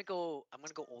 I'm gonna go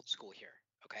old school here.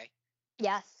 Okay.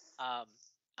 yes. Um,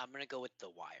 I'm gonna go with The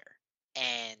Wire,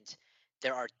 and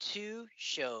there are two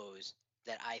shows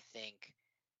that I think.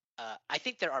 I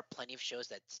think there are plenty of shows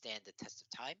that stand the test of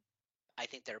time. I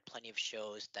think there are plenty of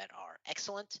shows that are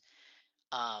excellent.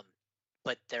 Um,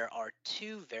 but there are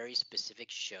two very specific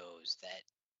shows that,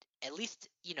 at least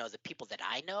the people that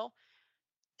I know,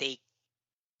 they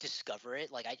discover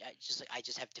it. Like I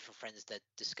just have different friends that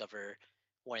discover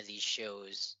one of these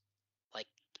shows like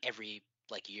every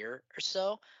like year or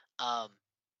so. Um,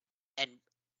 and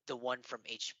the one from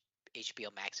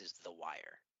HBO Max is The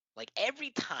Wire. Like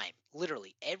every time,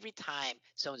 literally every time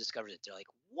someone discovers it, they're like,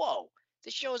 "Whoa,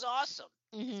 this show is awesome."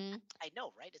 Hmm. I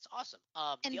know, right? It's awesome.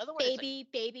 The And other one is like,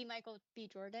 baby Michael B.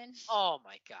 Jordan. "Oh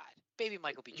my god, baby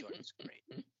Michael B. Jordan's great."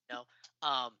 You know,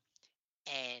 um,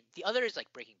 and the other is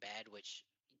like Breaking Bad, which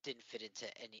didn't fit into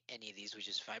any of these, which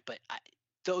is fine. But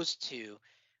those two,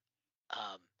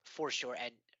 for sure.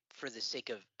 And for the sake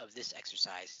of this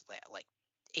exercise, like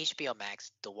HBO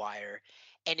Max, The Wire,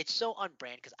 and it's so on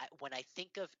brand because when I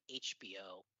think of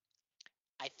HBO,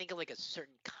 I think of like a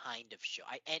certain kind of show.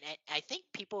 And I think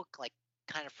people like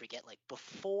kind of forget like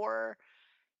before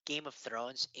Game of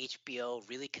Thrones, HBO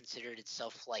really considered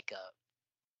itself like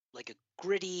a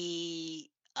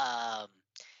gritty,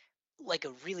 like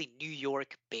a really New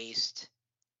York based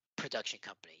production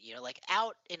company. Like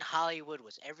out in Hollywood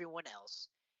was everyone else,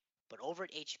 but over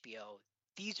at HBO,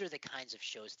 these are the kinds of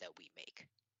shows that we make.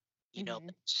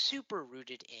 Super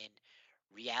rooted in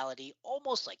reality,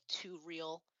 almost like too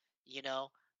real, you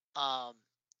know.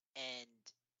 And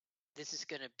this is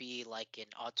gonna be like an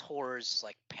auteur's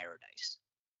like paradise,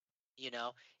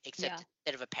 except Yeah.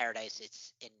 instead of a paradise,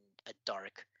 it's in a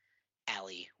dark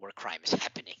alley where crime is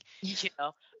happening, you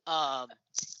know.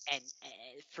 And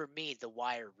for me, The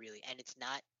Wire really, and it's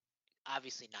not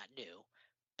obviously not new,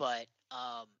 but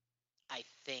I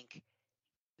think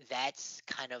that's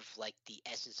kind of like the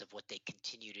essence of what they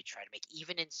continue to try to make,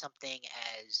 even in something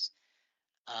as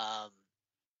um,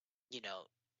 you know,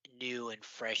 new and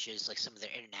fresh as like some of their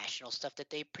international stuff that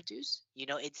they produce.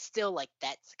 It's still like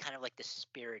that's kind of like the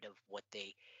spirit of what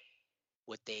they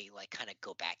like kind of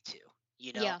go back to.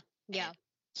 You know, Yeah. and Yeah.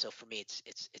 so for me,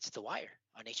 it's The Wire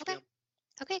on Okay. HBO.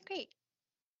 Okay, great.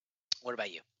 What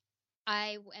about you?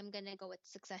 I am gonna go with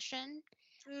Succession.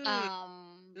 Mm,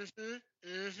 Um,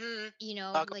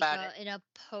 mm-hmm. Talk like about it. in a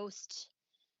post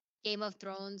Game of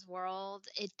Thrones world,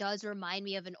 it does remind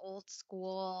me of an old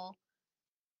school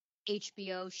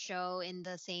HBO show in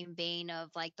the same vein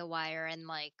of like The Wire and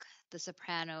like The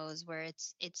Sopranos, where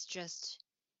it's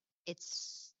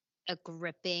a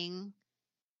gripping.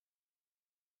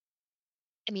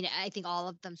 I mean, I think all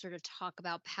of them sort of talk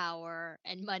about power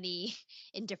and money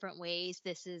in different ways.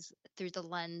 This is through the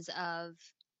lens of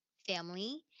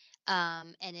family.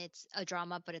 And it's a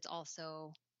drama, but it's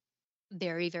also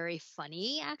very, very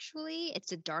funny, actually.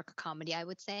 It's a dark comedy, I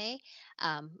would say,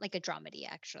 like a dramedy,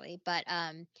 actually. But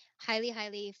highly,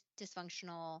 highly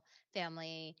dysfunctional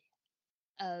family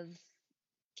of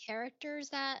characters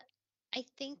that I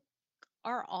think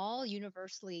are all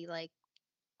universally like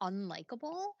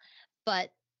unlikable,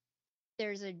 but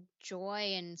there's a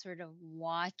joy in sort of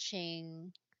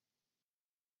watching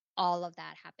all of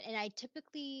that happen. And I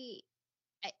typically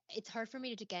it's hard for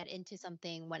me to get into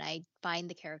something when I find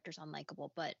the characters unlikable,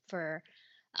 but for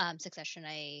Succession,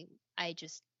 I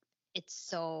just it's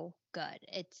so good.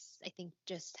 It's I think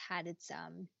just had its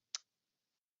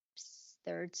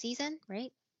third season,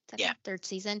 right? Yeah, Third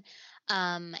season.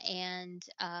 And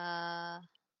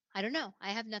I don't know.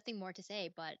 I have nothing more to say,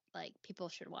 but like people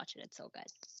should watch it. It's so good.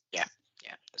 yeah,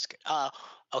 yeah. That's good.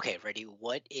 Okay, ready.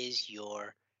 What is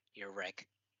your rec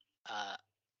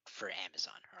for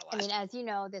Amazon? Our I mean, last. as you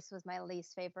know, this was my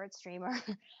least favorite streamer.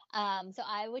 So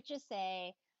I would just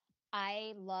say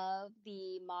I love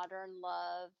the Modern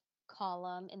Love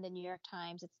column in the New York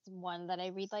Times. It's one that I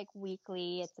read like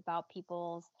weekly. It's about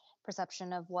people's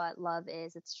perception of what love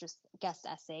is. It's just guest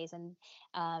essays. And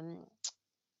um,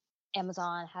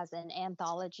 Amazon has an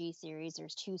anthology series.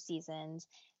 There's 2 seasons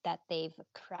that they've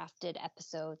crafted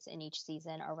episodes in each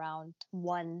season around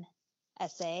one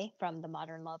essay from the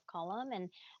Modern Love column.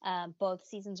 And both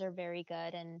seasons are very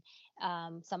good. And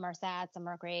some are sad, some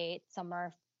are great, some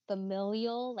are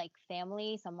familial, like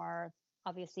family, some are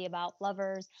obviously about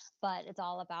lovers, but it's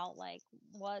all about like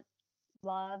what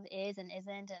love is and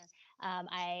isn't. And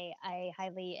I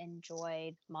highly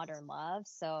enjoyed Modern Love,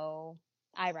 so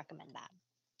I recommend that.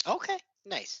 Okay,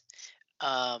 nice.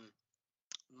 Um,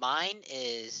 Mine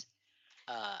is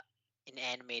uh an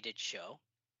animated show.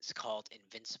 It's called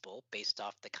Invincible, based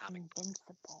off the comic book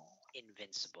Invincible.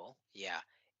 Invincible. Yeah,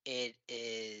 it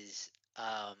is.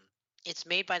 It's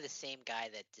made by the same guy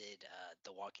that did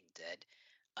The Walking Dead,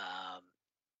 um,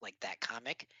 like that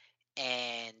comic,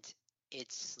 and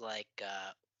it's like,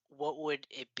 what would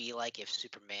it be like if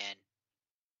Superman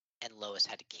and Lois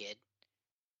had a kid?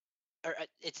 Or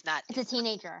it's not. It's a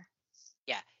teenager.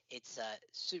 Yeah, it's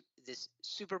this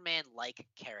Superman-like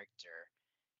character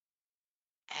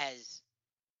has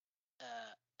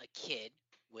a kid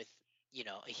with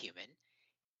a human,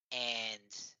 and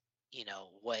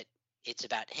what it's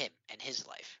about him and his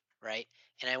life, right?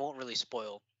 And I won't really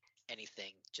spoil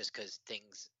anything just because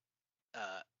things,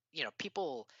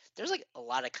 people. There's like a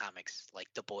lot of comics like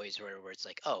The Boys where it's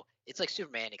like, oh, it's like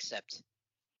Superman except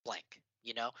blank,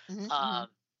 you know. Hmm. Hmm. Um,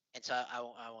 and so I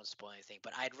won't spoil anything,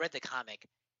 but I'd read the comic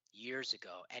years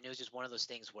ago, and it was just one of those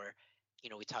things where,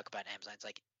 we talk about Amazon. It's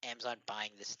like Amazon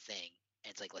buying this thing,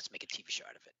 and it's like let's make a TV show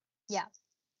out of it. Yeah.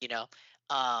 You know,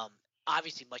 um,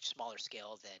 obviously much smaller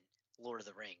scale than Lord of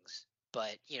the Rings,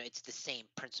 but it's the same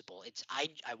principle.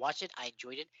 I watched it, I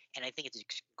enjoyed it, and I think it's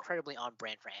incredibly on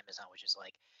brand for Amazon, which is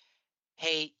like,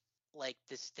 hey, like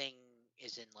this thing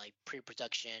is in like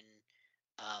pre-production.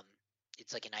 Um,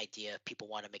 it's like an idea. People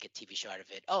want to make a TV show out of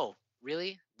it. Oh,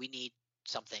 really? We need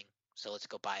something, so let's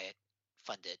go buy it,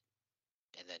 fund it,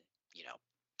 and then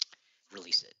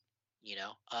release it.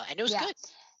 And it was Yeah. good.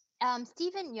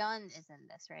 Stephen Yun is in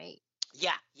this, right?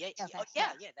 Yeah, yeah, Okay. oh,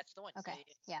 Yeah. yeah, that's the one. Yeah, Okay. yeah,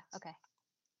 yeah. Yeah. Okay.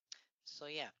 So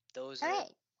yeah, those All are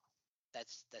right.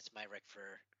 that's my rec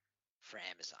for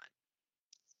Amazon.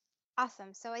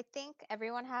 Awesome. So I think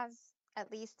everyone has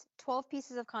at least 12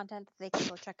 pieces of content that they can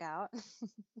go check out.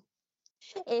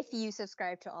 If you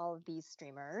subscribe to all of these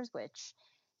streamers, which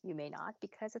you may not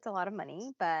because it's a lot of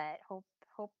money, but hope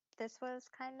this was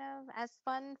kind of as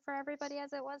fun for everybody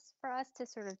as it was for us to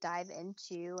sort of dive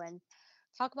into and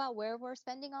talk about where we're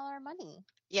spending all our money.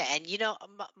 Yeah, and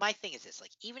my thing is this: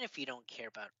 like, even if you don't care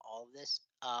about all of this,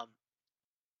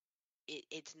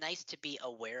 it's nice to be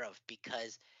aware of,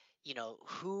 because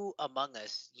who among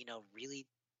us really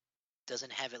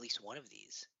doesn't have at least one of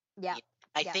these. Yeah. You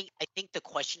I Yeah. think the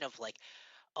question of like,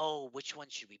 oh, which one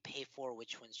should we pay for?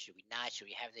 Which ones should we not? Should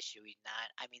we have this? Should we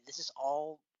not? I mean, this is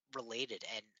all related,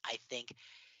 and I think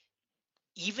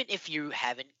even if you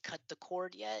haven't cut the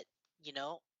cord yet, you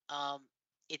know, um,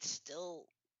 it's still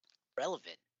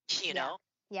relevant. You Yeah. know,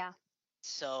 Yeah.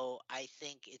 so I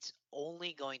think it's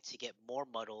only going to get more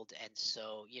muddled, and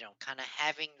so kind of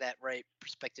having that right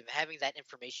perspective, having that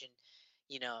information,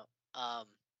 you know, um,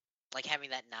 like having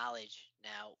that knowledge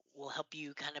now will help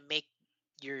you kind of make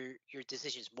your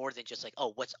decisions more than just like,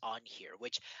 oh, what's on here,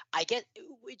 which I get,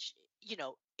 which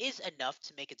is enough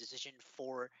to make a decision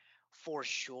for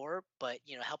sure, but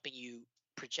helping you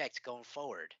project going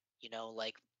forward,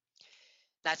 like,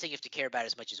 not saying you have to care about it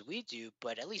as much as we do,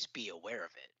 but at least be aware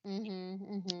of it. Mhm.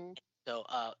 Mhm. So,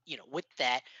 with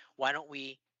that, why don't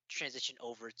we transition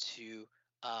over to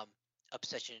um,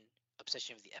 obsession,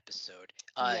 obsession of the episode?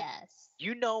 Yes.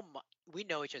 We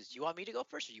know each other. Do you want me to go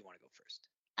first, or do you want to go first?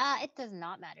 It does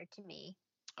not matter to me.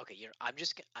 Okay, I'm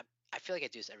just gonna. I feel like I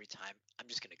do this every time. I'm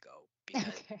just gonna go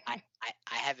because I, Okay.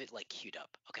 I have it like queued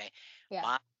up. Okay, Yeah.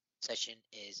 my session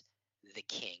is The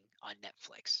King on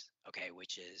Netflix. Okay,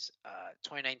 which is a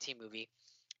 2019 movie.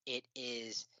 It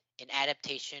is an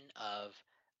adaptation of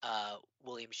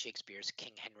William Shakespeare's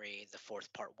King Henry the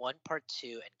Fourth, Part One, Part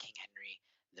Two, and King Henry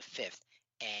the Fifth.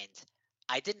 And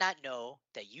I did not know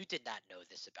that you did not know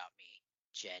this about me,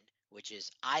 Jen, which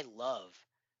is I love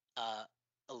uh,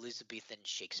 Elizabethan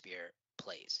Shakespeare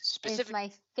plays. It's Specifically,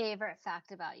 my favorite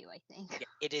fact about you, I think.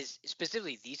 it is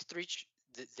specifically these three,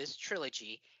 this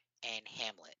trilogy and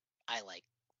Hamlet. I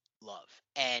love.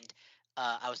 And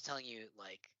I was telling you,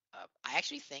 like, I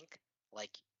actually think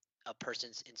like a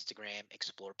person's Instagram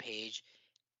explore page,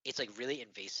 it's like really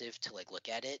invasive to like look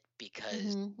at it,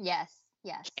 because Yes.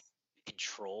 Yes.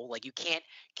 control, like, you can't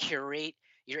curate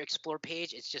your explore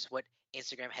page. It's just what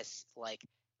Instagram has like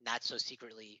not so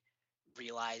secretly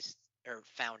realized or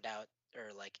found out,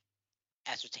 or like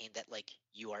ascertained that like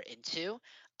you are into.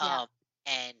 Yeah.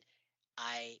 And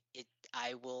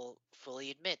I will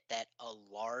fully admit that a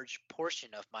large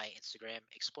portion of my Instagram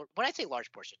explore, when I say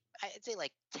large portion, I'd say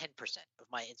like 10% of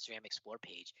my Instagram explore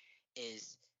page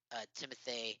is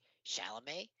Timothée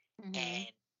Chalamet. Mhm. And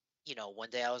one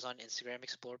day I was on Instagram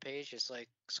explore page, just like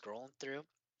scrolling through,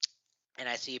 and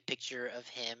I see a picture of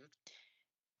him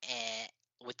and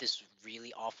with this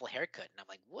really awful haircut, and I'm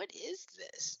like, what is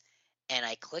this? And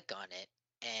I click on it,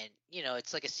 and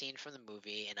it's like a scene from the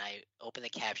movie, and I open the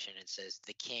caption, and it says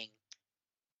The King,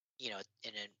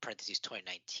 and in parentheses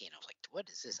 2019. I was like, what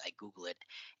is this? I Google it,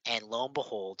 and lo and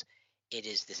behold, it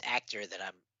is this actor that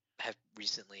have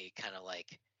recently kind of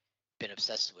like been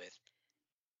obsessed with,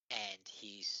 and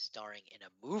he's starring in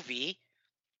a movie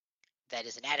that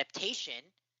is an adaptation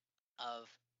of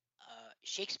a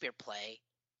Shakespeare play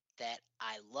that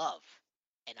I love.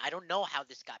 And I don't know how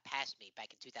this got past me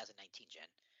back in 2019, Jen.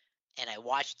 And I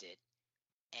watched it,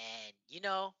 and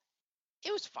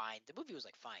it was fine. The movie was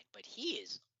like fine, but he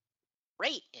is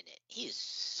great in it. He is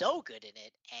so good in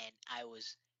it, and I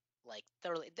was like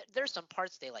thoroughly. There's some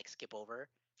parts they like skip over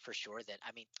for sure. That,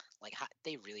 I mean, like,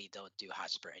 they really don't do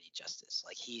Hotspur any justice.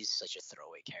 Like, he's such a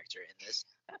throwaway character in this.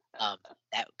 Um,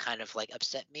 that kind of like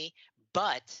upset me,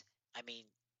 but I mean,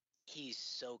 he's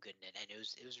so good in it, and it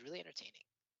was really entertaining.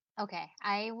 Okay,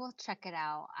 I will check it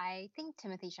out. I think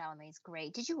Timothy Chalamet is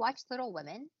great. Did you watch Little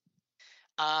Women?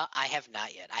 I have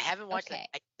not yet. I haven't watched that. Okay.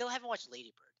 I still haven't watched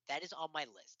Lady Bird. That is on my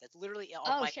list. That's literally on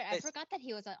Oh, my sure. I list. forgot that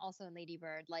he was also in Lady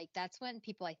Bird. Like that's when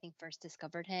people I think first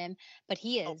discovered him. But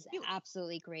he Oh, is really?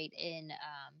 absolutely great in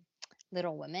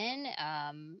Little Women.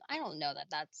 I don't know that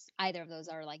that's either of those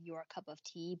are like your cup of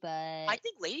tea, I but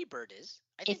think Lady Bird is.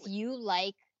 I think. if you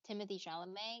like Timothy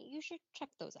Chalamet, you should check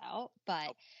those out. But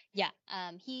Oh, yeah,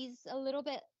 he's a little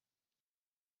bit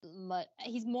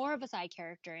he's more of a side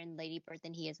character in Lady Bird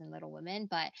than he is in Little Women,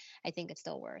 but I think it's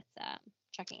still worth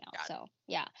checking out. Got it. So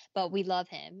yeah, but we love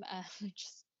him.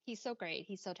 He's so great.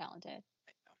 He's so talented.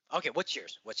 Okay, what's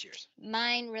yours? What's yours?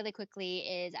 Mine, really quickly,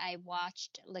 is I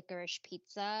watched Licorice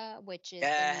Pizza, which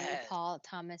is the new Yes. Paul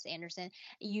Thomas Anderson.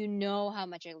 You know how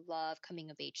much I love coming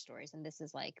of age stories, and this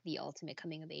is like the ultimate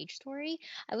coming of age story.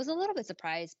 I was a little bit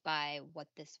surprised by what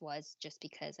this was, just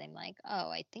because I'm like, oh,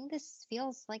 I think this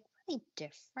feels like really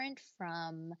different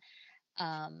from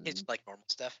It's like normal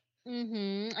stuff.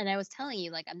 and I was telling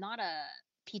you, like, I'm not a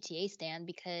PTA stan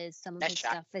because some of That's his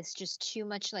shocking. stuff is just too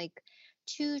much, like,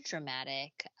 too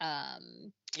dramatic.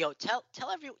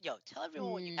 Tell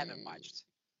everyone what you haven't Mm, watched.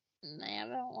 I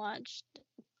haven't watched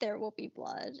There Will Be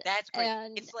Blood, That's crazy.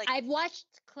 and It's like I've watched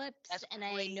clips that's and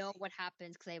I know crazy. what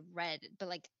happens because I've read, but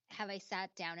like, have I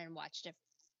sat down and watched it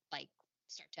like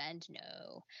start to end?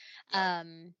 No. Yo,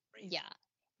 crazy. Yeah,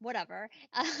 whatever.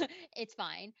 It's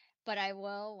fine, but I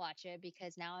will watch it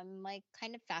because now I'm like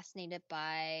kind of fascinated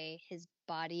by his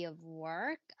body of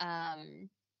work.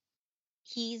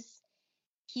 He's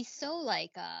he's so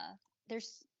like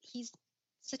he's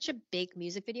such a big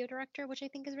music video director, which I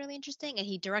think is really interesting, and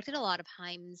he directed a lot of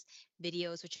Haim's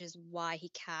videos, which is why he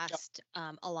Yo, cast yo.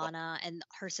 Alana and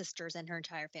her sisters and her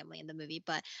entire family in the movie.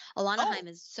 But Alana Oh, Haim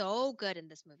is so good in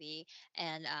this movie,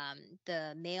 and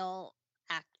the male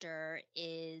actor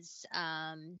is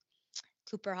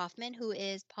Cooper Hoffman, who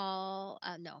is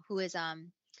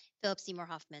Philip Seymour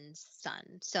Hoffman's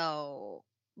son. So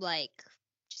like,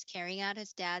 just carrying out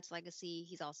his dad's legacy.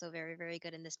 He's also very, very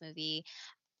good in this movie.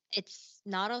 It's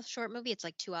not a short movie. It's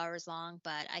like 2 hours long,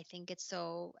 but I think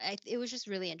it was just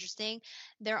really interesting.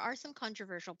 There are some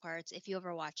controversial parts. If you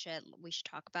ever watch it, we should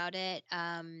talk about it.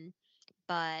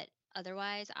 But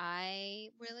otherwise, I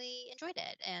really enjoyed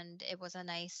it. And it was a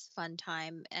nice, fun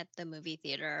time at the movie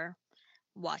theater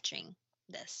watching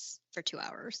this for 2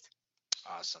 hours.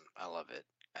 awesome. I love it.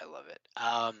 I love it.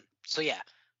 So yeah,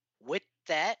 with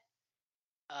that,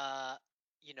 uh,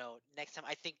 next time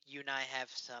I think you and I have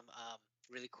some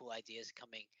really cool ideas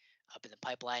coming up in the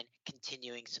pipeline,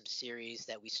 continuing some series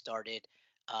that we started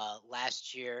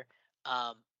last year.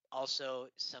 Also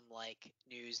some like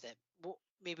news that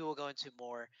maybe we'll go into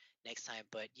more next time,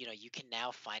 but you can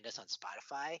now find us on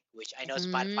Spotify, which I know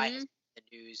Spotify has Hmm. the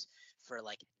news for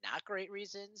like not great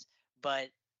reasons, but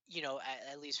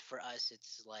at least for us,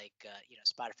 it's like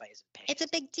Spotify isn't paying It's a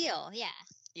us. big deal. Yeah.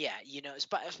 Yeah,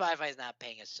 Spotify is not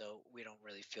paying us, so we don't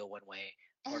really feel one way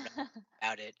or another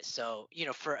about it. So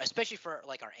for especially for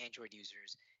like our Android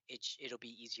users, it'll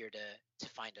be easier to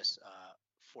find us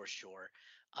for sure.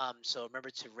 So remember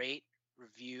to rate,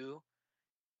 review,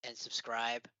 and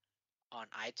subscribe on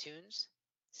iTunes,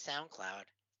 SoundCloud,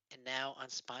 and now on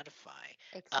Spotify.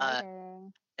 Uh,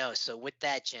 Exciting. no, so with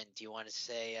that, Jen, do you want to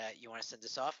say you want to send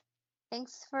this off?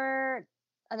 Thanks for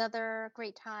another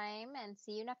great time, and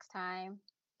see you next time.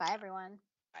 Bye, everyone.